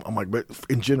relationship. I'm like, but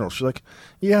in general, she's like,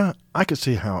 yeah, I could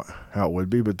see how it would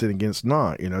be, but then again, it's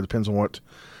not. You know, it depends on what.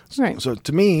 Right. So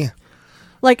to me,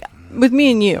 like with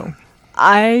me and you,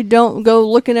 I don't go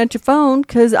looking at your phone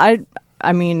because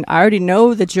I mean, I already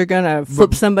know that you're gonna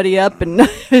flip somebody up, and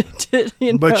you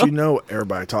know. But you know,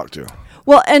 everybody I talk to.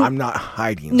 Well, and I'm not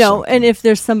hiding. No, something. and if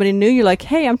there's somebody new, you're like,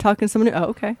 hey, I'm talking to somebody new. Oh,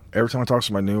 okay. Every time I talk to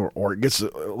somebody new, or it gets to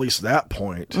at least that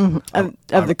point Of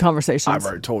the conversations. I've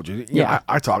already told you. Yeah.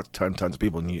 I talk to tons of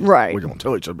people, and Right. we don't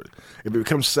tell each other. But if it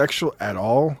becomes sexual at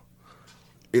all,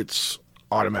 it's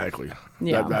automatically.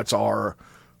 Yeah. That's our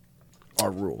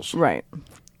rules. Right.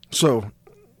 So,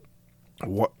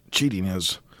 what cheating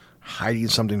is? Hiding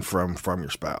something from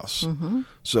your spouse.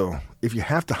 So if you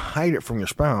have to hide it from your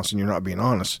spouse and you're not being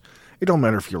honest, it don't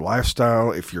matter if you're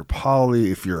lifestyle, if you're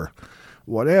poly, if you're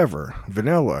whatever,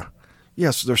 vanilla.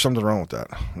 Yes, there's something wrong with that.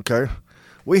 Okay,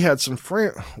 we had some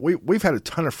we've had a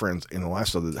ton of friends in the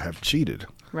lifestyle that have cheated.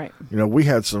 Right. You know, we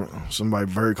had somebody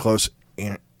very close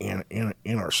in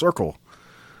our circle.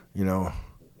 You know,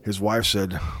 his wife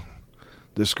said,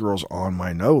 "This girl's on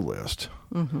my no list."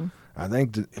 I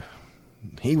think that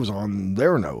he was on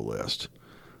their no list.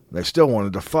 They still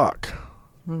wanted to fuck.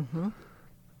 And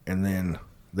then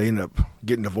they ended up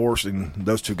getting divorced, and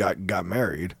those two got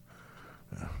married.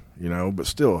 You know, but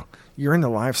still, you're in the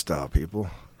lifestyle, people.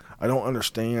 I don't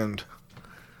understand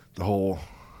the whole,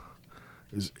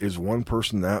 is one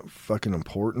person that fucking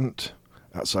important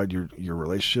outside your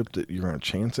relationship that you're going to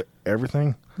chance at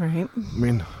everything? Right. I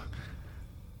mean,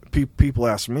 people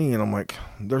ask me, and I'm like,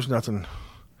 there's nothing.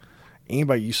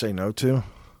 Anybody you say no to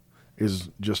is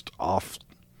just off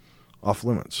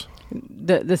limits.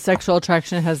 The sexual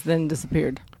attraction has then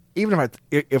disappeared. Even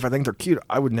if I think they're cute,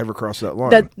 I would never cross that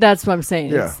line. That's what I'm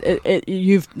saying. Yeah.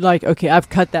 You've like, okay, I've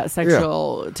cut that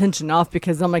sexual tension off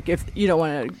because I'm like, if you don't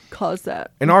want to cause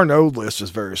that. And our no list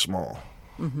is very small.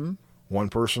 One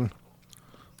person.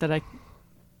 I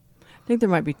think there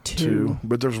might be two.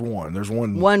 But there's one.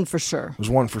 One for sure. There's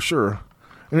one for sure.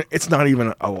 And it's not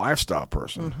even a lifestyle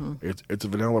person. It's a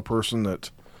vanilla person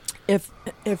that. If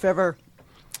ever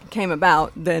came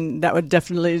about, then that would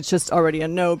definitely, it's just already a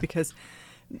no because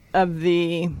of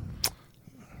the.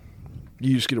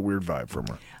 You just get a weird vibe from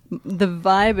her. The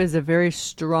vibe is a very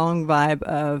strong vibe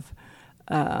of.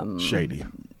 Shady.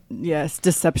 Yes,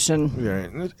 deception. Yeah,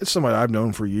 and it's somebody I've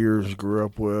known for years, grew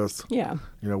up with. Yeah.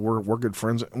 You know, we're good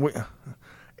friends.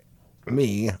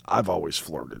 I've always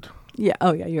flirted. Yeah.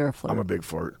 Oh, yeah. You're a flirt. I'm a big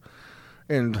flirt.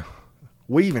 And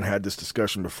we even had this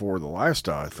discussion before the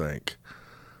lifestyle, I think.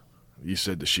 You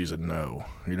said that she's a no.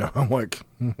 You know, I'm like,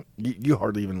 you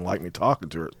hardly even like me talking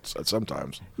to her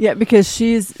sometimes. Yeah, because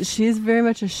she's very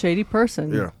much a shady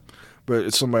person. Yeah. But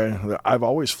it's somebody that I've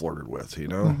always flirted with, you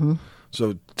know?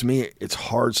 So to me, it's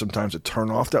hard sometimes to turn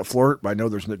off that flirt, but I know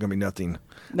there's going to be nothing.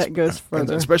 That goes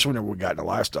further. Especially whenever we got in the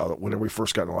lifestyle. Whenever we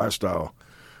first got in the lifestyle,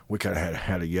 we kind of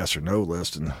had a yes or no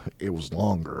list, and it was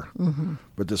longer.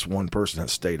 But this one person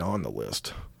has stayed on the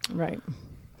list. Right.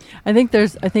 I think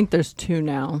there's two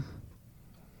now.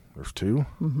 There's two?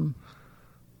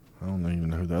 I don't even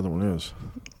know who the other one is.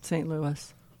 St.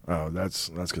 Louis. Oh, that's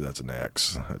because that's an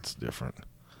ex. That's different.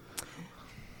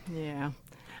 Yeah.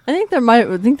 I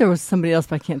think there was somebody else,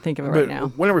 but I can't think of it right now.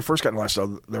 Whenever we first got in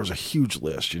lifestyle, there was a huge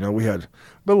list. You know, we had,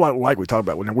 but like we talked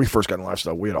about, whenever we first got in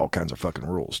lifestyle, we had all kinds of fucking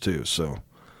rules too. So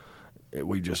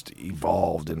we just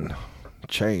evolved and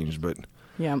changed. But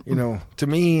yeah, you know, to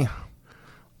me,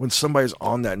 when somebody's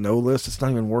on that no list, it's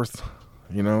not even worth,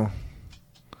 you know.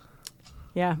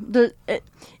 Yeah,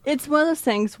 it's one of those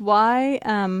things. Why?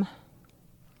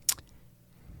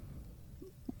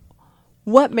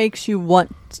 What makes you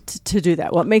want to do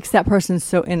that? What makes that person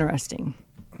so interesting?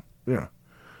 Yeah,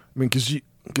 I mean,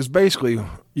 because basically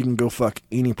you can go fuck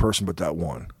any person but that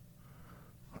one.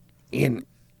 In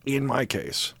my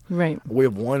case, right, we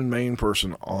have one main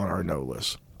person on our no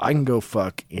list. I can go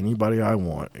fuck anybody I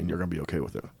want, and you're gonna be okay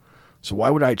with it. So why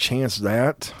would I chance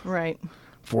that? Right.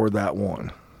 For that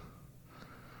one.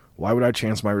 Why would I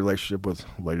chance my relationship with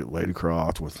Lady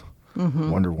Croft, with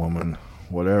Wonder Woman,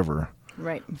 whatever?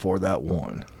 Right. For that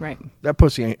one. Right. That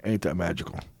pussy ain't that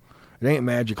magical. It ain't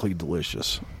magically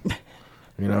delicious.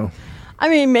 You know? I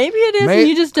mean, maybe it is, and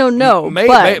you just don't know.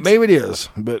 Maybe it is,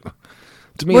 but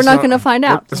to me, we're not going to find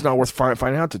out. It's not worth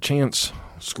finding out to chance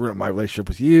screwing up my relationship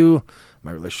with you,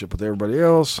 my relationship with everybody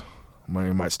else.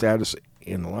 my status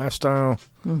in the lifestyle,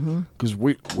 because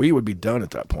we would be done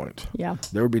at that point. Yeah.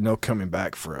 There would be no coming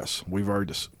back for us. We've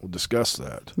already discussed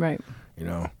that. Right. You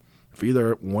know, if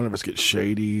either one of us gets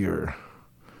shady or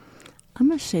I'm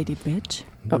a shady bitch.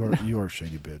 you are a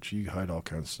shady bitch. You hide all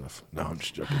kinds of stuff. No, I'm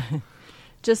just joking.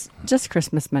 Just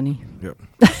Christmas money. Yep.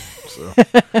 So,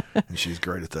 and she's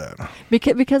great at that.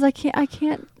 Because I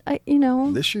can't.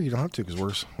 This year you don't have to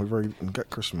because we've already got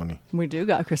Christmas money. We do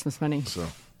got Christmas money. So.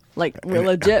 Like, we're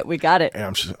legit. We got it. And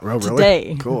I'm sure, oh, really?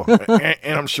 Today. Cool.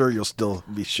 and I'm sure you'll still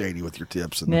be shady with your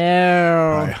tips and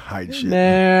No. hide shit.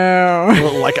 No.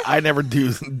 Well, like I never do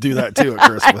that too at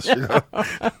Christmas. You know?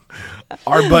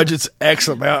 Our budget's X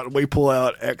amount, and we pull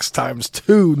out X times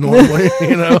 2 normally.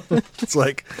 You know, it's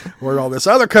like where'd all this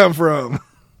other come from?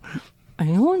 I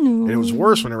don't know. And it was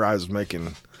worse whenever I was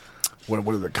making when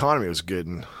the economy was good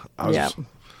and I was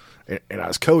and I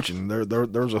was coaching. There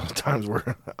was times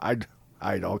where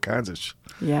I had all kinds of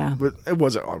yeah, but it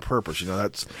wasn't on purpose, you know.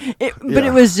 But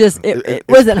it was just it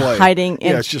wasn't play. hiding.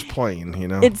 Yeah, it's just playing, you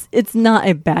know. It's not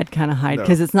a bad kind of hide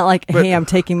because it's not like, hey, I'm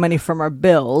taking money from our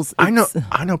bills. I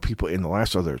know people in the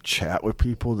lifestyle that chat with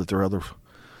people that their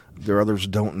others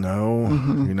don't know.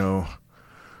 You know,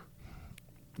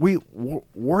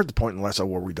 we're at the point in the lifestyle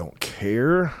where we don't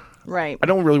care. Right. I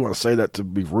don't really want to say that to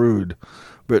be rude,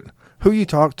 but who you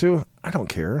talk to, I don't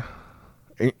care.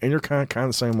 And you're kind of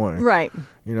the same way. Right.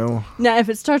 You know? Now, if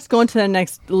it starts going to the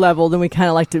next level, then we kind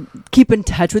of like to keep in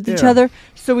touch with each other.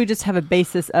 So we just have a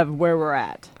basis of where we're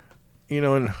at. You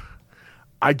know, and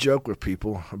I joke with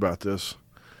people about this.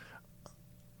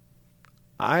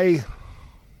 I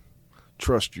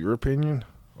trust your opinion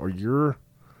or your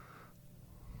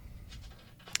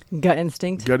gut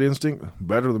instinct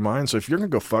better than mine. So if you're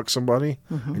going to go fuck somebody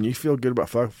and you feel good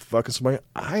about fucking somebody,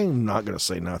 I'm not going to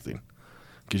say nothing.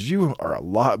 Because you are a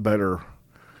lot better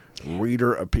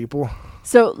reader of people.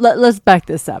 So let's back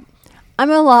this up. I'm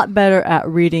a lot better at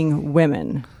reading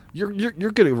women. You're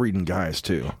good at reading guys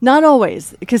too. Not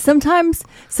always, because sometimes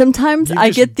I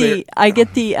get the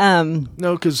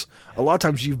No, because a lot of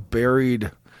times you've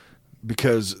buried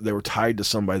because they were tied to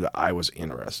somebody that I was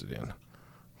interested in.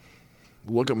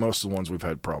 Look at most of the ones we've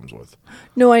had problems with.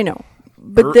 No, I know,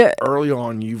 but early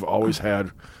on you've always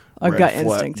had a gut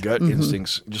instinct. Gut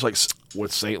instincts, just like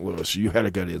with St. Louis, you had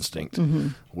a gut instinct.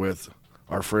 With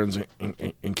our friends in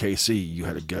KC, you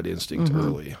had a gut instinct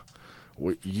early.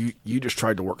 You just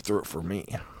tried to work through it for me.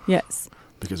 Yes.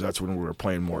 Because that's when we were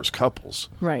playing more as couples.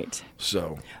 Right.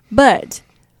 So. But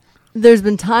there's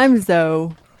been times,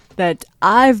 though, that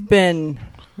I've been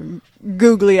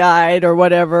googly-eyed or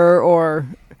whatever, or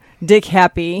dick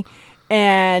happy,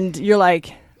 and you're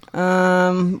like,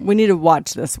 we need to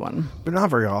watch this one. But not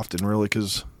very often, really,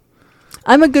 because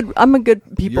I'm a good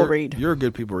people read. You're a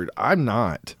good people read. I'm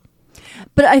not.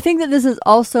 But I think that this is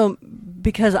also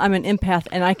because I'm an empath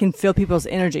and I can feel people's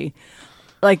energy.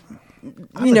 Like,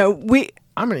 I'm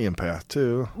an empath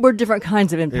too. We're different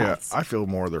kinds of empaths. Yeah, I feel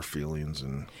more of their feelings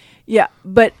and. Yeah,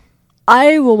 but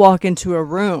I will walk into a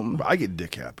room. But I get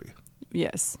dick happy.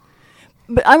 Yes.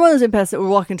 But I'm one of those empaths that will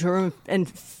walk into a room and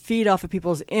feed off of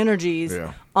people's energies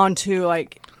onto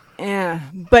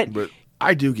But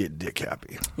I do get dick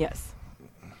happy. Yes,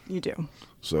 you do.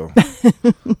 So.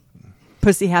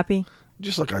 Pussy happy?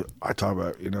 Just like I talk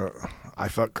about, I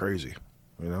fuck crazy,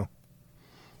 You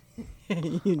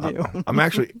do. I'm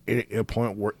actually at a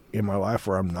point in my life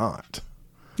where I'm not.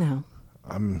 No.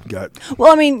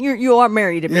 Well, I mean, you are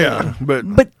married to me. Yeah,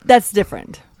 but that's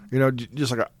different.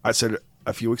 Just like I said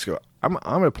a few weeks ago, I'm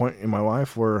at a point in my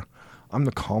life where I'm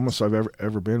the calmest I've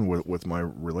ever been with my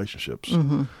relationships.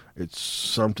 It's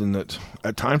something that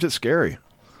at times it's scary.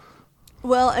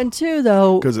 Well, and two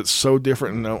though, because it's so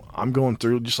different. I'm going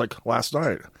through just like last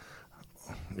night.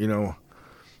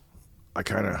 I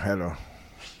kind of had a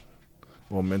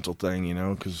little mental thing,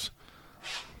 because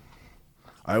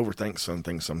I overthink some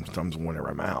things sometimes whenever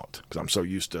I'm out because I'm so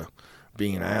used to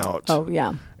being out. Oh,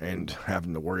 yeah. And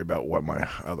having to worry about what my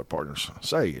other partners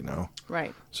say,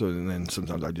 Right. So then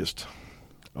sometimes I just.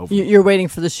 You're waiting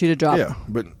for the shoe to drop. Yeah,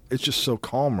 but it's just so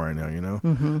calm right now,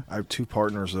 I have 2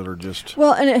 partners that are just.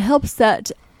 Well, and it helps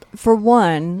that, for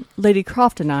one, Lady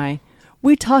Croft and I,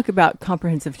 we talk about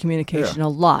comprehensive communication a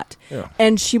lot. Yeah.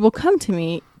 And she will come to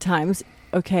me times,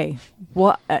 okay,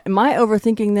 what am I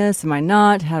overthinking this? Am I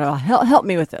not? How do I help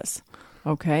me with this?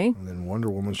 Okay. And then Wonder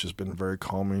Woman's just been very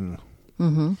calming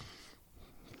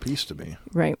piece to me.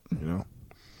 Right.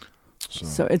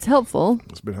 So it's helpful.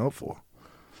 It's been helpful.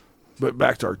 But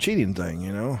back to our cheating thing,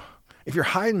 if you're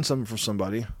hiding something from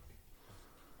somebody,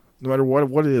 no matter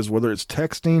what it is, whether it's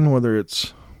texting, whether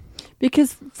it's.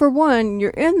 Because for one, you're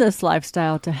in this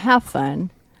lifestyle to have fun.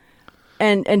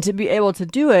 and to be able to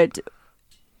do it.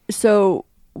 So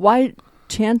why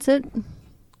chance it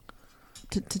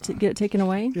to get it taken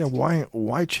away? Yeah,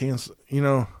 why chance? You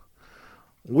know,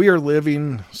 we are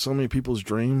living so many people's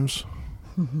dreams.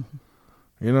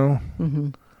 You know,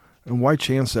 and why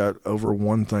chance that over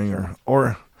one thing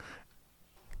or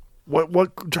what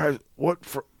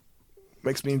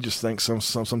makes me just think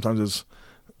sometimes is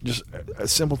just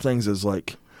simple things as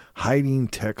like hiding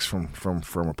text from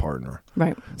a partner.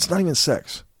 Right. It's not even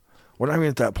sex. We're not even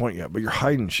at that point yet, but you're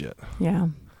hiding shit. Yeah.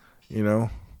 You know?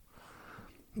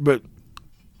 But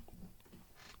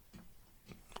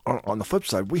on the flip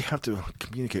side, we have to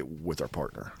communicate with our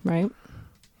partner. Right.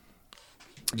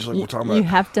 Just like we're talking about. You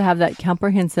have to have that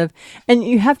comprehensive, and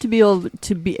you have to be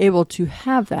able to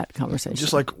have that conversation.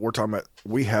 Just like we're talking about,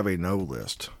 we have a no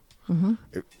list. Mm-hmm.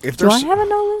 If Do I have a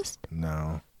no list?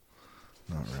 No,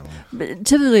 not really. But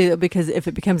typically, because if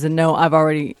it becomes a no, I'm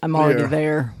already Yeah.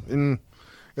 there. And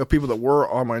people that were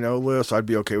on my no list, I'd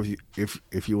be okay with you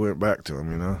if you went back to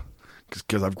them. You know,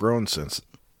 because I've grown since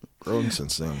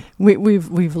then.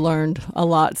 We've learned a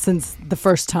lot since the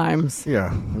first times.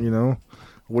 Yeah, you know,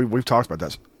 we've talked about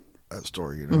that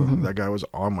story. You know, that guy was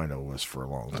on my no list for a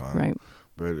long time. Right.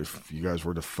 But if you guys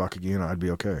were to fuck again, I'd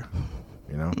be okay.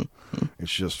 You know,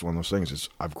 it's just one of those things.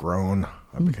 I've grown.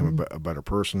 I've become a better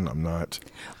person. I'm not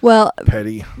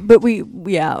petty. But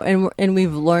and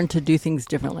we've learned to do things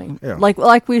differently. Yeah.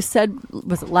 Like we said,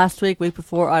 was it last week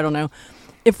before? I don't know.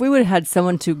 If we would have had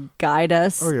someone to guide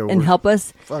us and help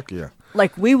us, fuck yeah,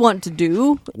 like we want to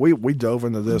do. We dove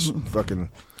into this fucking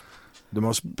the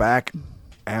most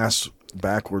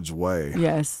backwards way.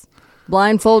 Yes.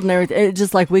 Blindfold and everything. It's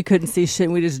just like we couldn't see shit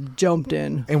and we just jumped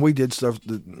in. And we did stuff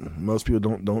that most people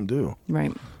don't do.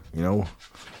 Right. You know,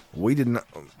 we did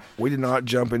not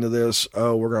jump into this,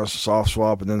 oh, we're going to soft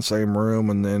swap and then same room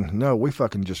and then no, we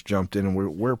fucking just jumped in and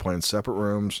we're playing separate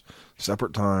rooms,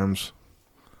 separate times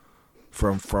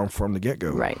from the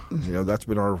get-go. Right. You know, that's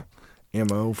been our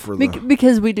MO for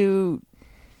because we do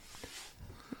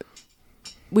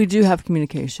have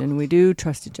communication. We do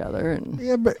trust each other and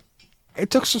yeah, but it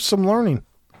took some learning.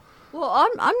 Well,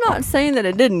 I'm not saying that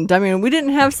it didn't. I mean, we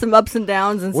didn't have some ups and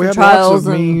downs and we some had trials lots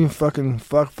of and me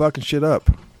fucking shit up.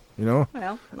 You know.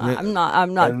 Well, then,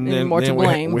 I'm not any more to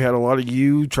blame. We had a lot of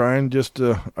you trying just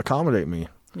to accommodate me.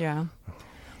 Yeah.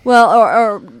 Well,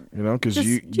 or you know, because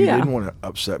you didn't want to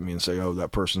upset me and say, oh,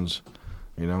 that person's,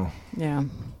 you know. Yeah.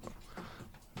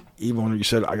 Even when you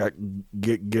said I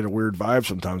get a weird vibe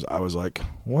sometimes, I was like,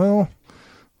 well.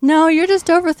 No, you're just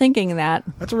overthinking that.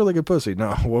 That's a really good pussy.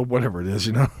 No, well, whatever it is,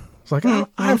 you know. It's like, I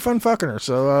have fun fucking her,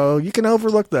 so you can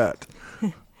overlook that.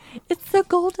 It's the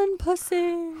golden pussy.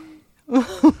 I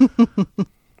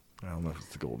don't know if it's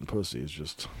the golden pussy. It's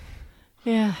just.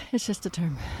 Yeah, it's just a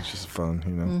term. It's just fun,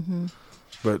 you know.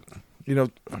 But, you know,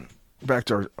 back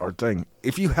to our thing.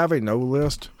 If you have a no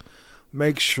list,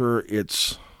 make sure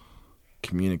it's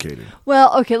communicated.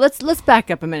 Well, okay, let's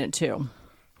back up a minute too.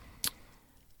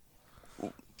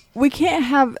 We can't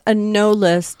have a no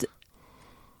list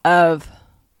of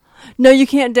no, you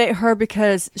can't date her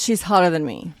because she's hotter than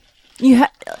me.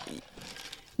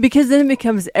 Because then it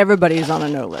becomes everybody's on a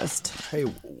no list. Hey,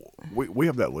 we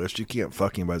have that list. You can't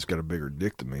fuck anybody that's got a bigger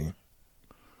dick than me.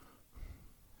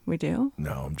 We do?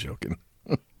 No, I'm joking.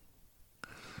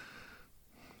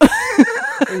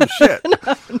 Oh, shit.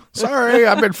 Sorry,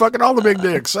 I've been fucking all the big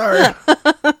dicks. Sorry.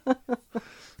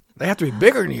 They have to be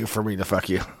bigger than you for me to fuck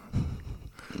you.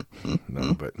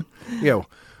 No, but, you know,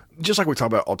 just like we talk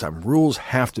about all the time, rules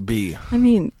have to be. I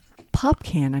mean,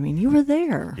 Popcan, you were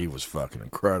there. He was fucking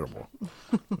incredible.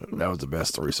 That was the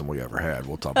best threesome we ever had.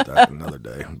 We'll talk about that another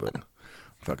day. But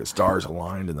fucking stars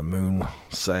aligned and the moon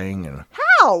sang. And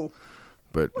how?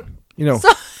 But, you know,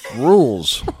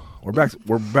 rules.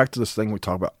 We're back to this thing we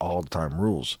talk about all the time.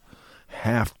 Rules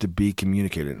have to be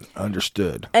communicated and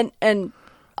understood. And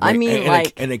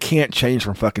it can't change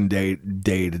from fucking day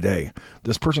to day.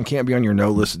 This person can't be on your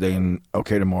no list today and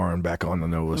okay tomorrow and back on the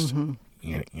no list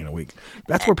in a week.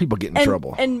 That's where people get in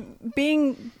trouble. And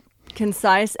being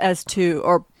concise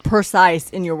or precise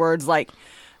in your words, like,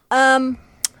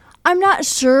 I'm not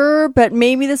sure, but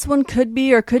maybe this one could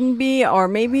be or couldn't be, or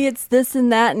maybe it's this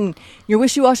and that, and you're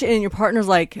wishy-washy, and your partner's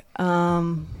like, I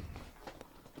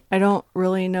don't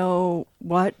really know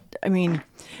what.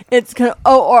 It's kind of,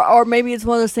 or maybe it's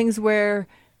one of those things where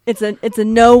it's a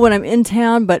no when I'm in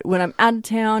town, but when I'm out of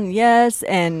town, yes,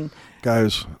 and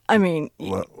guys, let me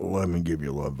give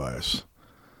you a little advice.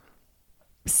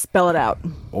 Spell it out.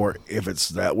 Or if it's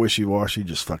that wishy-washy,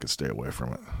 just fucking stay away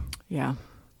from it. Yeah.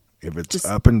 If it's just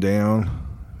up and down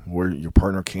where your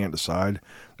partner can't decide,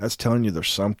 that's telling you there's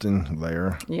something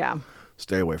there. Yeah.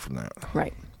 Stay away from that.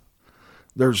 Right.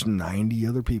 There's 90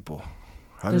 other people,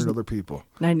 100 There's other people.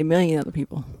 90 million other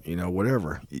people. You know,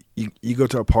 whatever. You go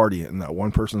to a party and that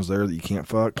one person's there that you can't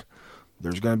fuck,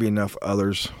 there's going to be enough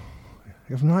others.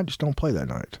 If not, just don't play that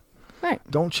night. Right.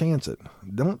 Don't chance it.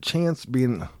 Don't chance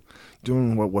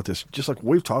doing what this, just like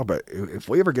we've talked about. If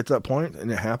we ever get to that point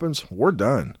and it happens, we're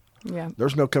done. Yeah.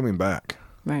 There's no coming back.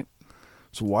 Right.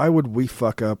 So why would we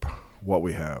fuck up what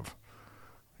we have?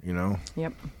 You know?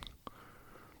 Yep.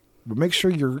 But make sure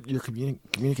you're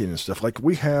communicating this stuff. Like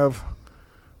we had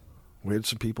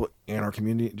some people in our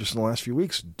community just in the last few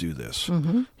weeks do this.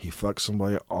 Mm-hmm. He fucked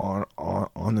somebody on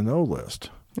the no list.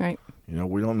 Right. You know,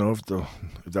 we don't know if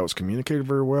that was communicated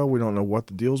very well. We don't know what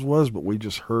the deals was, but we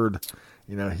just heard,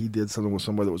 you know, he did something with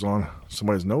somebody that was on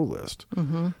somebody's no list.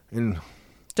 Mm-hmm. And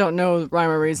don't know the rhyme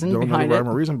or reason don't behind know the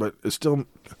rhyme or reason, but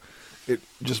it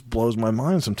just blows my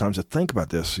mind sometimes to think about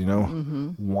this, you know. Mm-hmm.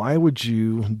 Why would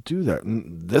you do that?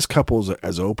 And this couple's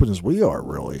as open as we are,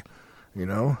 really. You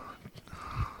know,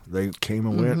 they came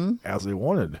and went as they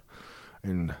wanted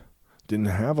and didn't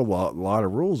have a lot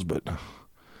of rules, but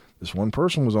this one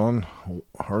person was on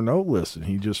her no list and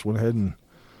he just went ahead and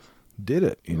did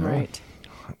it, you know. Right.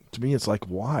 To me, it's like,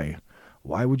 why?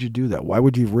 Why would you do that? Why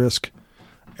would you risk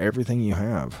everything you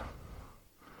have?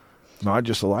 Not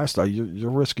just the lifestyle, you're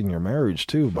risking your marriage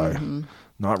too by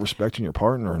not respecting your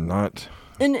partner and not.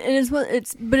 And it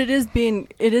is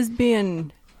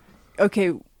being okay.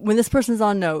 When this person's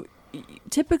on no,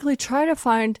 typically try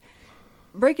to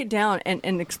break it down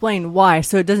and explain why.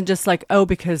 So it doesn't just like, oh,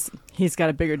 because he's got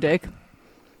a bigger dick.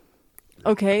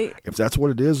 Okay. If that's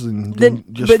what it is, then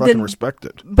just fucking respect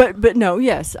it. But no,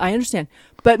 yes, I understand.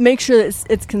 But make sure that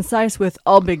it's concise with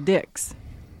all big dicks.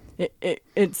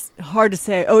 It's hard to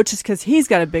say, oh, it's just because he's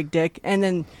got a big dick, and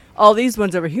then all these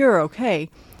ones over here are okay.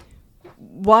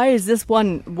 Why is this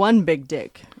one big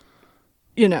dick?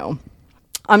 You know,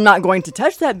 I'm not going to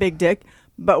touch that big dick,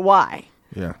 but why?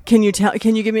 Yeah. Can you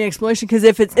give me an explanation? Because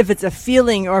if it's a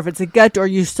feeling or if it's a gut or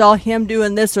you saw him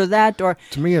doing this or that or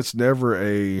to me, it's never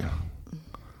a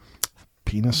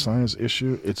penis size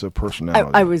issue. It's a personality.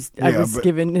 I was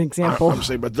giving an example. I'm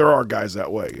saying, but there are guys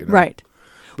that way, you know? Right.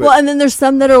 But, well, and then there's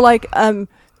some that are like,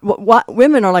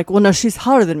 women are like, well, no, she's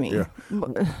hotter than me. Yeah.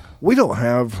 We don't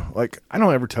have, like, I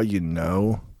don't ever tell you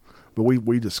no, but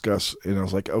we discuss, and I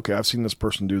was like, okay, I've seen this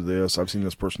person do this. I've seen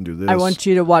this person do this. I want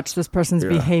you to watch this person's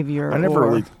behavior. I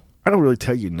don't really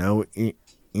tell you no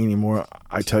anymore.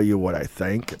 I tell you what I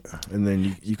think, and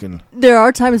then you can. There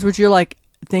are times where you're like,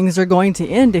 things are going to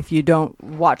end if you don't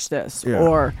watch this,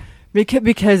 or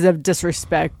because of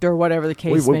disrespect or whatever the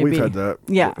case may be. We've had that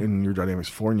in your dynamics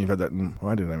before, and you've had that in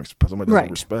my dynamics. Somebody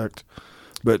doesn't respect.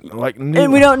 But like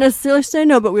and we don't necessarily say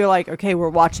no, but we're like, okay, we're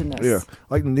watching this. Yeah.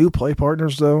 Like new play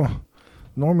partners, though,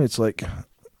 normally it's like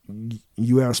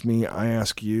you ask me, I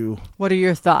ask you. What are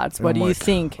your thoughts? What do you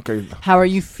think? Okay. How are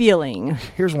you feeling?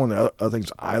 Here's one of the other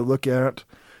things I look at,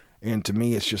 and to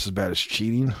me it's just as bad as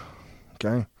cheating,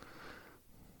 okay?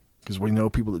 Because we know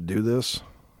people that do this.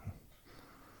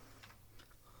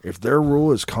 If their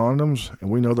rule is condoms, and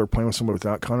we know they're playing with somebody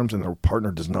without condoms, and their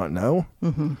partner does not know,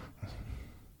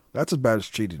 that's as bad as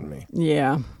cheating to me.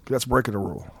 Yeah. That's breaking a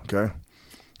rule, okay?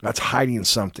 That's hiding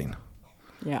something.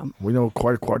 Yeah. We know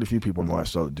quite a few people in the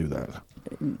lifestyle that do that.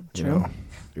 True. You know,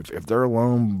 if they're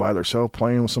alone by themselves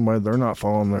playing with somebody, they're not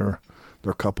following their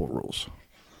couple rules.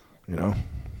 You know?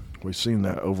 We've seen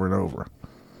that over and over.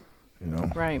 You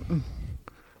know? Right.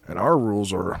 And our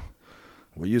rules are,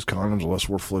 we use condoms unless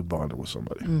we're fluid bonded with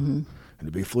somebody. And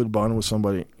to be fluid bonded with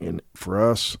somebody, for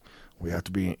us, we have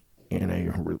to be in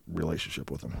a relationship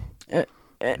with them.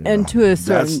 And to a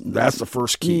certain... That's the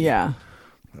first key. Yeah.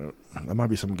 That might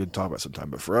be something good to talk about sometime.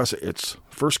 But for us, it's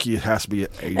first key, it has to be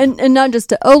and not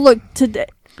just look, today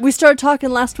we started talking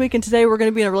last week and today we're going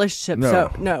to be in a relationship.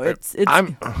 It's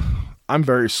I'm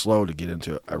very slow to get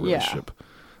into a relationship. Yeah.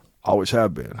 Always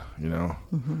have been, you know.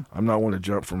 I'm not one to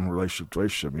jump from relationship to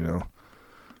relationship, you know.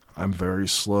 I'm very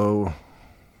slow.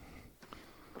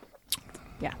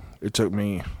 Yeah. It took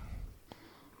me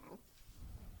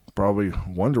probably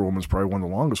Wonder Woman's probably one of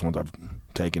the longest ones I've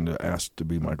taken to ask to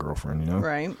be my girlfriend, you know.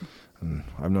 Right. And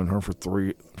I've known her for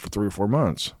 3 or 4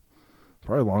 months,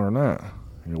 probably longer than that.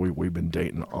 You know, we've been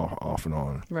dating off and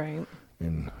on. Right.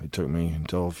 And it took me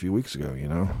until a few weeks ago, you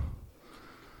know.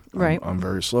 Right. I'm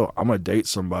very slow. I'm gonna date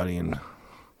somebody and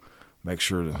make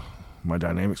sure that my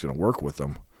dynamic's gonna work with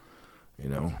them, you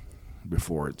know,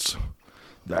 before it's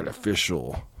that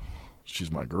official. She's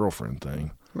my girlfriend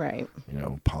thing. Right. You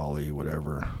know, poly,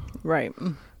 whatever. Right.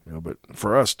 You know, but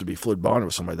for us to be fluid bonded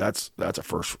with somebody, that's a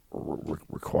first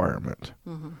requirement.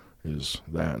 Is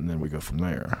that, and then we go from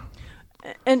there.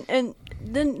 And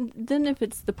then if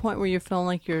it's the point where you're feeling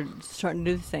like you're starting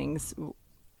to do things,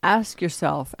 ask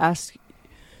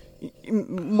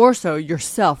more so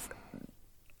yourself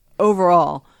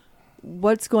overall,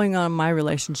 what's going on in my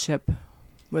relationship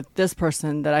with this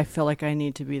person that I feel like I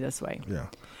need to be this way? Yeah.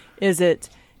 Is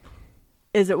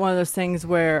it one of those things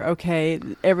where, okay,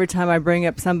 every time I bring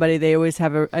up somebody, they always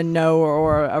have a no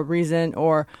or a reason,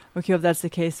 or, okay, if that's the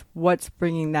case, what's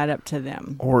bringing that up to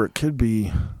them? Or it could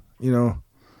be,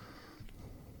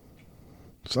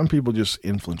 some people just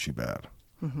influence you bad,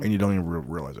 and you don't even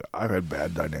realize it. I've had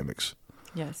bad dynamics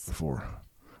before.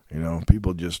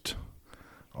 People just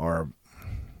are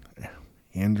a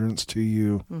hindrance to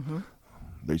you. Mm-hmm.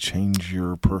 They change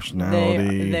your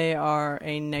personality. They are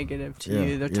a negative to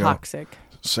you. They're toxic.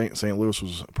 St. Louis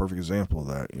was a perfect example of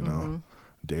that.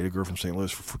 Dated a girl from St.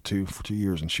 Louis for 2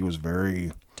 years, and she was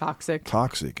very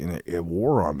toxic, and it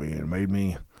wore on me. It made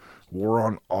me wore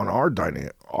on our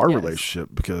dynamic, our relationship,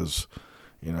 because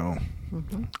I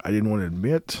didn't want to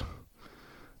admit.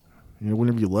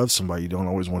 Whenever you love somebody, you don't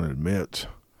always want to admit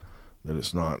that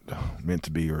it's not meant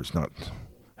to be, or it's not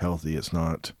healthy. It's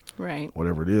not. Right.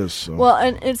 Whatever it is. So. Well,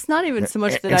 and it's not even so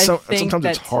much that I think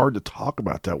sometimes it's hard to talk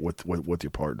about that with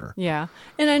your partner. Yeah.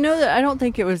 And I know that I don't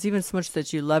think it was even so much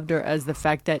that you loved her as the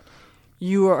fact that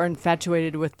you were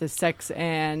infatuated with the sex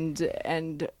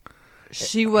and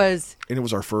she was... And it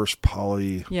was our first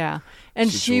poly... Yeah.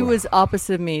 And she was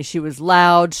opposite of me. She was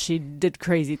loud. She did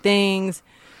crazy things.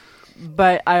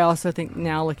 But I also think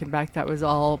now, looking back, that was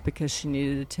all because she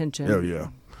needed attention. Oh, yeah.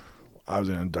 I was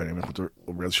in a dynamic with her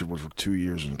relationship for 2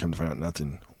 years, and come to find out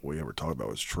nothing we ever talked about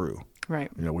was true.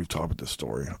 Right. We've talked about this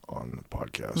story on the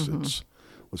podcast. Mm-hmm. It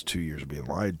was 2 years of being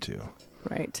lied to.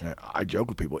 Right. And I joke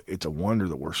with people, it's a wonder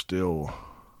that we're still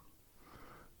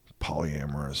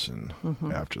polyamorous and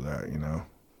after that,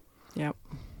 Yep.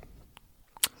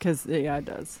 Because, it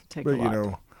does take a lot.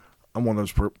 But, I'm one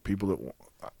of those people that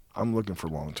I'm looking for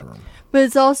long term. But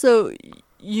it's also,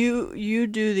 you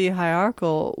do the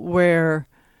hierarchical where...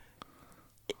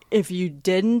 If you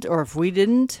didn't, or if we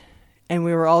didn't, and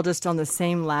we were all just on the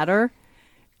same ladder,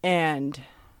 and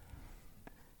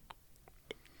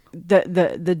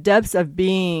the depths of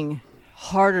being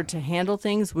harder to handle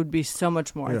things would be so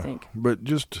much more, I think. But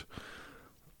just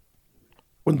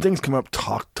when things come up,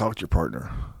 talk to your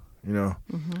partner.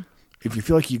 If you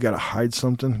feel like you got to hide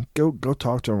something, go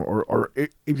talk to them. Or if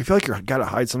you feel like you got to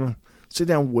hide something, sit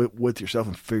down with yourself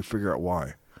and figure out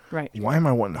why. Right. Why am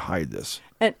I wanting to hide this?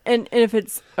 And if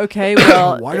it's okay,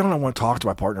 well... Why don't I want to talk to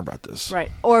my partner about this?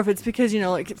 Right. Or if it's because,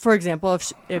 like, for example,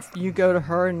 if you go to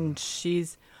her and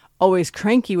she's always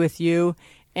cranky with you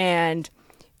and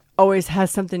always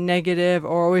has something negative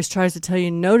or always tries to tell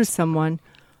you no to someone,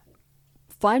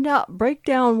 break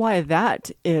down why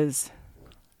that is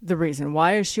the reason.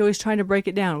 Why is she always trying to break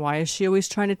it down? Why is she always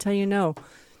trying to tell you no?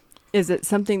 Is it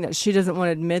something that she doesn't want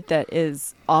to admit that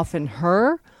is often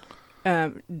her?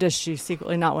 Does she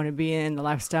secretly not want to be in the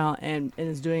lifestyle and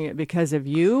is doing it because of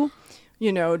you,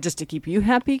 just to keep you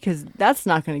happy? Because that's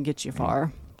not going to get you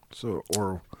far. So,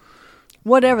 or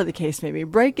whatever the case may be,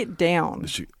 break it down.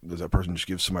 Does that person just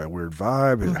give somebody a weird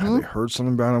vibe? Have they heard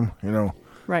something about them?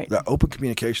 Right. That open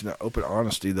communication, that open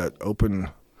honesty, that open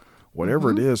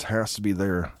whatever it is has to be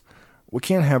there. We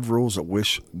can't have rules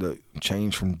that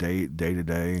change from day to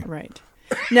day. Right.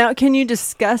 Now, can you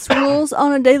discuss rules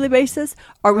on a daily basis?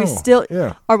 Are we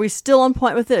still on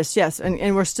point with this? Yes.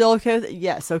 And we're still okay with it?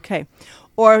 Yes. Okay.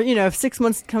 Or, if 6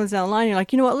 months comes down the line, you're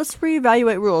like, what, let's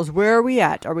reevaluate rules. Where are we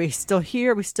at? Are we still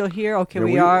here? Are we still here? Okay,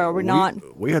 we are. Are we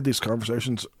not? We had these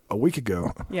conversations a week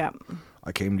ago. Yeah.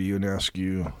 I came to you and asked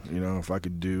you, if I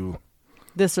could do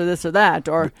this or this or that,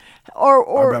 or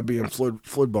about being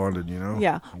fluid bonded,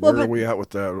 Yeah. Where are we at with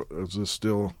that? Is this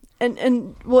still...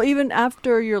 And well, even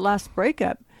after your last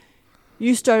breakup,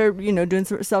 you started, doing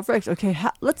some self-reflex. Okay,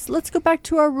 let's go back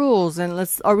to our rules and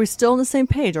are we still on the same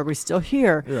page? Are we still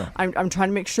here? Yeah. I'm trying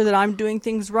to make sure that I'm doing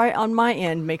things right on my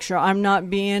end, make sure I'm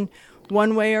not being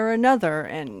one way or another.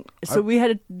 And so we had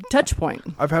a touch point.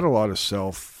 I've had a lot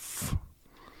of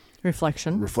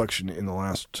reflection in the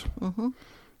last,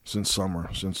 since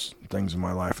summer, since things in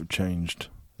my life have changed.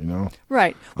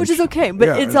 Right, which is okay,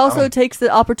 but it also takes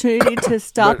the opportunity to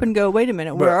stop and go, wait a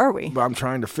minute, where are we? But I'm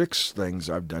trying to fix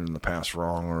things I've done in the past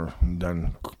wrong or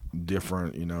done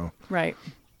different, Right.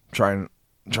 Try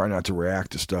not to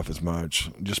react to stuff as much,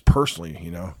 just personally,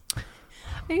 Are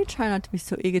you trying not to be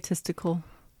so egotistical?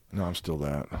 No, I'm still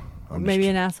that. Maybe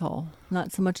an asshole,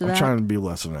 not so much of that? I'm trying to be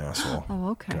less of an asshole. Oh,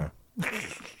 okay.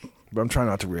 But I'm trying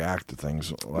not to react to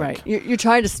things. Right. You're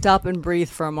trying to stop and breathe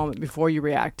for a moment before you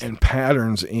react. And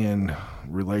patterns in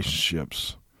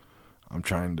relationships. I'm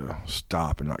trying to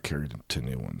stop and not carry to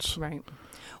new ones. Right.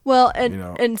 Well, and You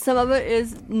know. and some of it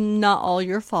is not all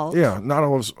your fault. Yeah, not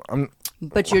always.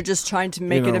 But you're just trying to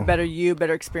make it a know,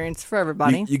 better experience for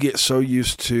everybody. You get so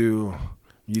used to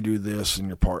you do this and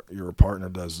your partner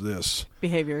does this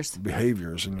Behaviors.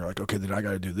 and you're like, okay, then I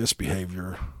got to do this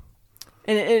behavior.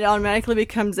 And it automatically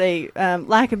becomes a,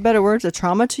 lack of better words, a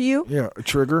trauma to you. Yeah, a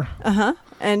trigger. Uh-huh.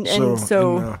 And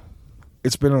so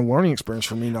it's been a learning experience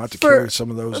for me not to carry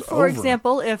some of those over. For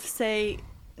example, if say,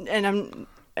 and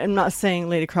I'm not saying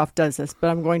Lady Croft does this, but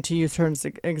I'm going to use her as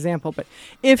an example. But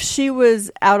if she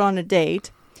was out on a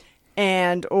date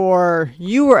or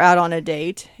you were out on a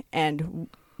date and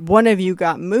one of you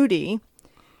got moody,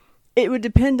 it would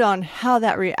depend on how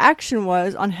that reaction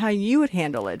was on how you would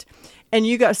handle it. And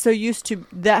you got so used to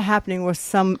that happening with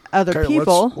some other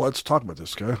people. Let's talk about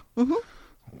this, okay?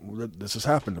 Mm-hmm. This has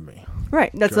happened to me.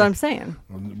 Right. That's okay? what I'm saying.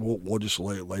 We'll just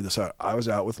lay this out. I was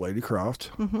out with Lady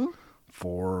Croft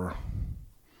for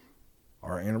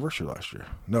our anniversary last year.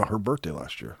 No, her birthday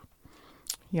last year.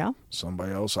 Yeah.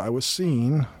 Somebody else I was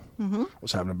seeing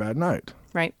was having a bad night.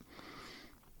 Right.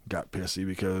 Got pissy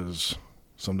because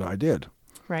something I did.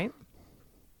 Right.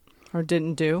 Or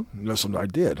didn't do. No, something I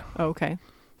did. Oh, okay.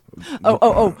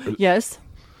 Oh, yes.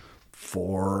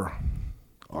 For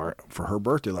her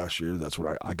birthday last year, that's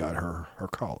what I got her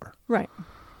collar. Right.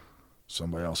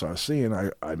 Somebody else I was seeing,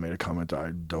 I made a comment,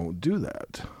 I don't do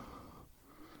that.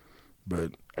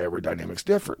 But every dynamic's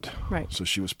different. Right. So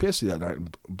she was pissy that night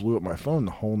and blew up my phone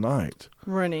the whole night.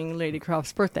 Ruining Lady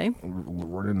Croft's birthday.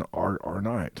 Ruining our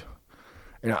night.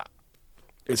 And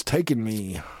it's taken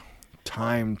me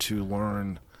time to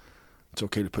learn it's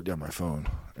okay to put down my phone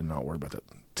and not worry about that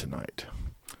tonight.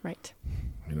 Right.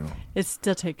 You know? It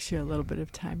still takes you a little bit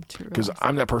of time to Because realize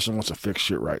I'm that person who wants to fix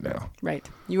shit right now. Right.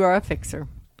 You are a fixer.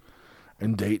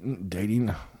 And dating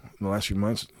in the last few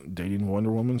months, dating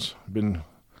Wonder Woman's been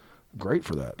great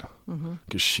for that.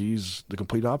 Because she's the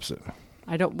complete opposite.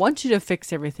 I don't want you to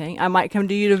fix everything. I might come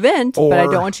to you to vent, but I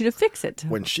don't want you to fix it.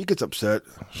 When she gets upset,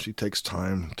 she takes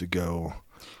time to go.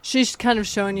 She's kind of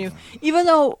showing you, even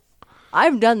though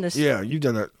I've done this. Yeah, you've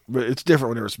done that. But it's different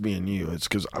whenever it's me and you. It's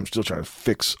because I'm still trying to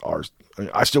fix ours.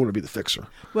 I still want to be the fixer.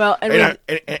 Well, and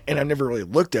I never really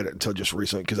looked at it until just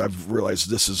recently because I've realized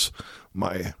this is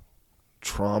my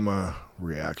trauma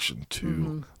reaction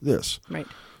to this. Right.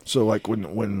 So like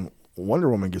when Wonder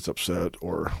Woman gets upset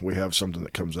or we have something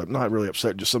that comes up, not really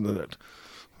upset, just something that,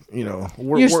 you know.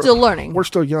 You're still learning. We're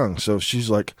still young. So she's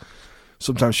like,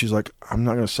 sometimes she's like, I'm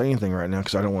not going to say anything right now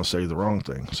because I don't want to say the wrong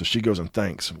thing. So she goes and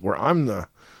thinks. Where I'm the...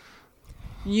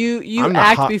 You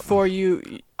act before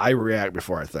you... I react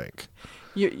before I think.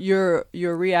 You're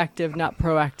reactive, not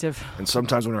proactive. And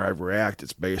sometimes when I react,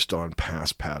 it's based on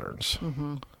past patterns.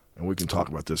 And we can talk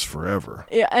about this forever.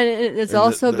 Yeah, and it's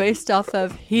also based off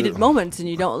of heated moments, and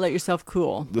you don't let yourself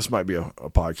cool. This might be a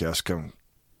podcast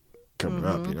coming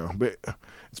up, you know. But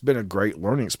it's been a great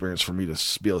learning experience for me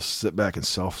to be able to sit back and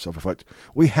self-reflect.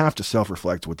 We have to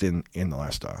self-reflect in the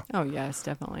lifestyle. Oh, yes,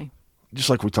 definitely. Just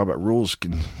like we talk about, rules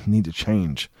need to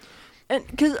change. And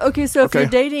if you're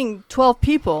dating 12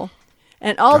 people,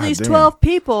 and all God these damn. 12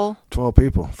 people... 12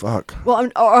 people, fuck.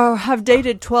 Well, or have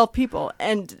dated 12 people,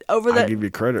 and over that... I give you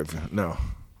credit. No.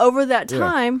 Over that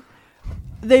time,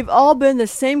 they've all been the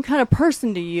same kind of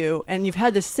person to you, and you've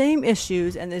had the same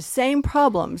issues and the same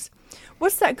problems.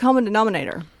 What's that common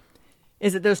denominator?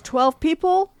 Is it those 12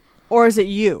 people, or is it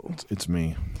you? It's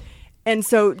me. And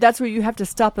so that's where you have to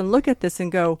stop and look at this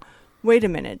and go, wait a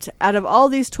minute. Out of all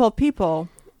these 12 people...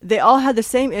 They all had the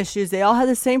same issues. They all had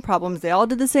the same problems. They all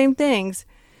did the same things.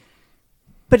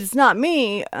 But it's not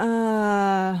me.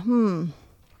 More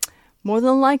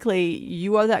than likely,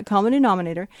 you are that common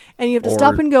denominator. And you have to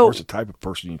stop and go... Or it's the type of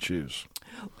person you choose.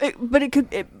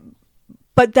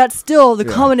 But that's still the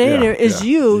common denominator is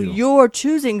you. You. You're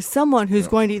choosing someone who's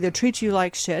going to either treat you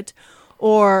like shit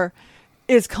or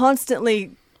is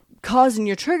constantly causing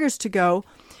your triggers to go.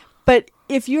 But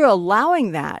if you're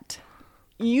allowing that...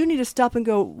 You need to stop and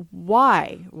go,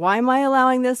 why? Why am I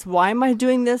allowing this? Why am I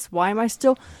doing this? Why am I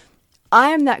still... I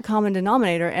am that common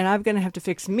denominator, and I'm going to have to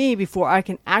fix me before I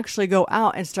can actually go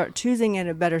out and start choosing in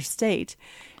a better state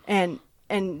and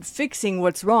fixing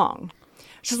what's wrong.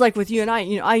 Just like with you and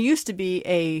I, I used to be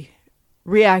a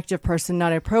reactive person,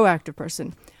 not a proactive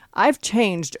person. I've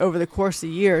changed over the course of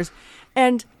years,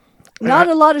 and not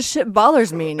a lot of shit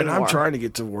bothers me anymore. And I'm trying to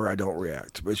get to where I don't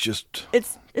react, but it's just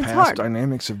it's past hard.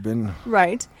 Dynamics have been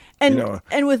right, and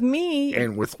and with me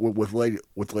and with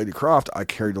Lady Croft, I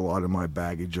carried a lot of my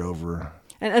baggage over.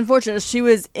 And unfortunately, she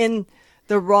was in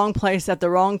the wrong place at the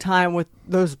wrong time with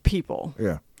those people.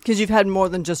 Yeah, Because you've had more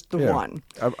than just the Yeah. one.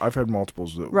 I've had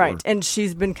multiples that Right. were, And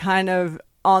she's been kind of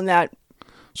on that.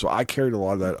 so I carried a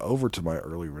lot of that over to my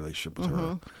early relationship with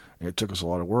her. And it took us a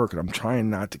lot of work, and I'm trying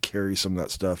not to carry some of that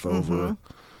stuff over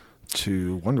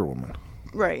to Wonder Woman.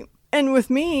 Right. And with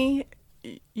me,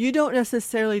 you don't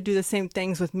necessarily do the same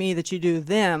things with me that you do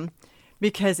them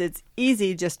because it's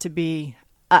easy just to be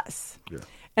us. Yeah.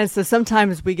 And so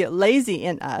sometimes we get lazy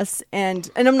in us. And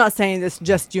I'm not saying this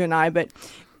just you and I, but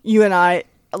you and I,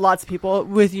 lots of people,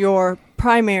 with your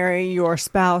primary, your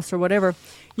spouse or whatever,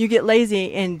 you get lazy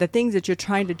in the things that you're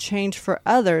trying to change for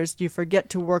others. You forget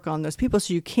to work on those people.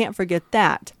 So you can't forget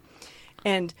that.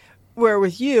 And where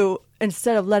with you,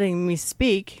 instead of letting me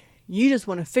speak, you just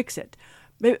want to fix it.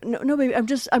 Baby, no, baby,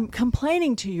 I'm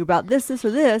complaining to you about this, or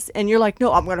this, and you're like,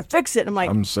 no, I'm going to fix it. I'm like,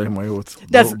 I'm the same way with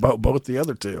That's- both the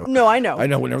other two. no, I know. I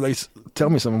know whenever they tell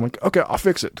me something, I'm like, okay, I'll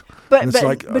fix it. But And it's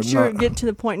like, but I'm you're not- getting to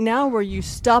the point now where you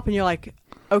stop and you're like,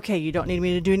 okay, you don't need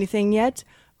me to do anything yet.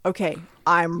 Okay,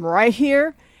 I'm right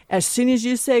here. As soon as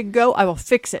you say go, I will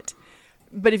fix it.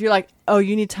 But if you're like, oh,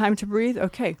 you need time to breathe,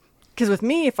 okay. Because with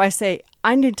me, if I say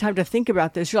I need time to think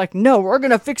about this, you're like, no, we're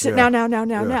gonna fix it Yeah.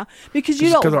 now. Because you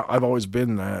don't. Because I've always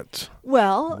been that.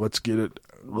 Well, Let's get it.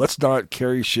 Let's not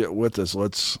carry shit with us.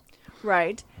 Let's,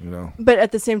 right. you know. But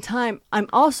at the same time, I'm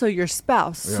also your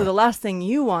spouse. Yeah. So the last thing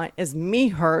you want is me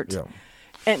hurt. Yeah.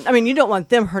 And I mean, you don't want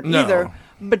them hurt No. either.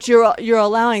 But you're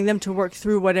allowing them to work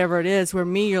through whatever it is. Where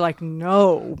me, you're like,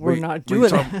 no, we're not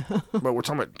doing that. But we're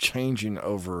talking about changing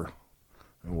over,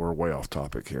 and we're way off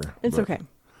topic here. It's but, okay.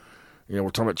 You know, we're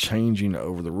talking about changing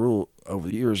over the rule over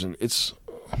the years, and it's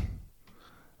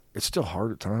still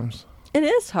hard at times. It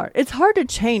is hard. It's hard to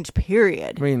change,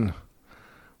 period. I mean,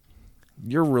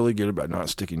 you're really good about not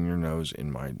sticking your nose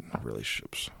in my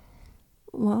relationships,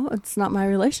 Well, it's not my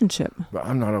relationship but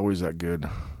I'm not always that good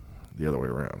the other way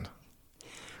around.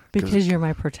 because you're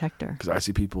my protector. Because I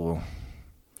see people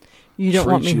You don't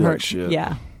want me treat you like hurt. shit.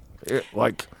 Yeah,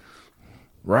 like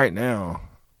right now,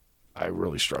 I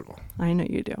really struggle. I know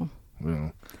you do. You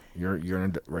know, you're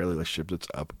in a relationship that's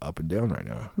up and down right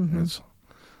now. And it's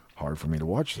hard for me to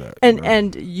watch that. And you know?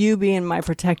 and you being my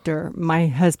protector, my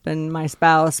husband, my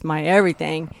spouse, my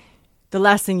everything, the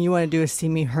last thing you want to do is see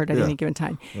me hurt at Yeah. any given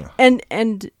time. Yeah.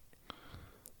 And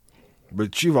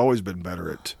But you've always been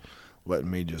better at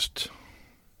letting me just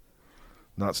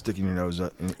not sticking your nose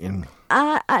in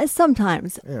I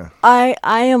sometimes yeah. I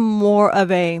am more of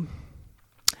a.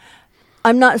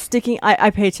 I'm not sticking.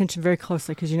 I pay attention very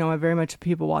closely because I'm very much a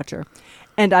people watcher,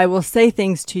 and I will say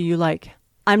things to you like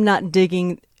I'm not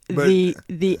digging But-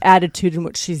 the attitude in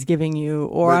which she's giving you,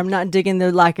 or But- I'm not digging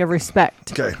the lack of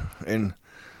respect. Okay, and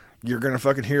you're gonna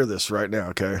fucking hear this right now,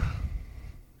 okay?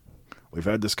 We've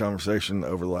had this conversation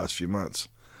over the last few months.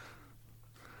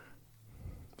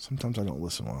 Sometimes I don't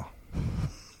listen well.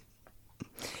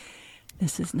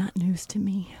 This is not news to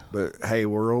me, But hey,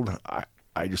 world,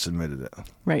 I just admitted it.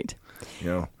 right? You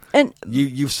know, And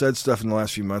you've said stuff in the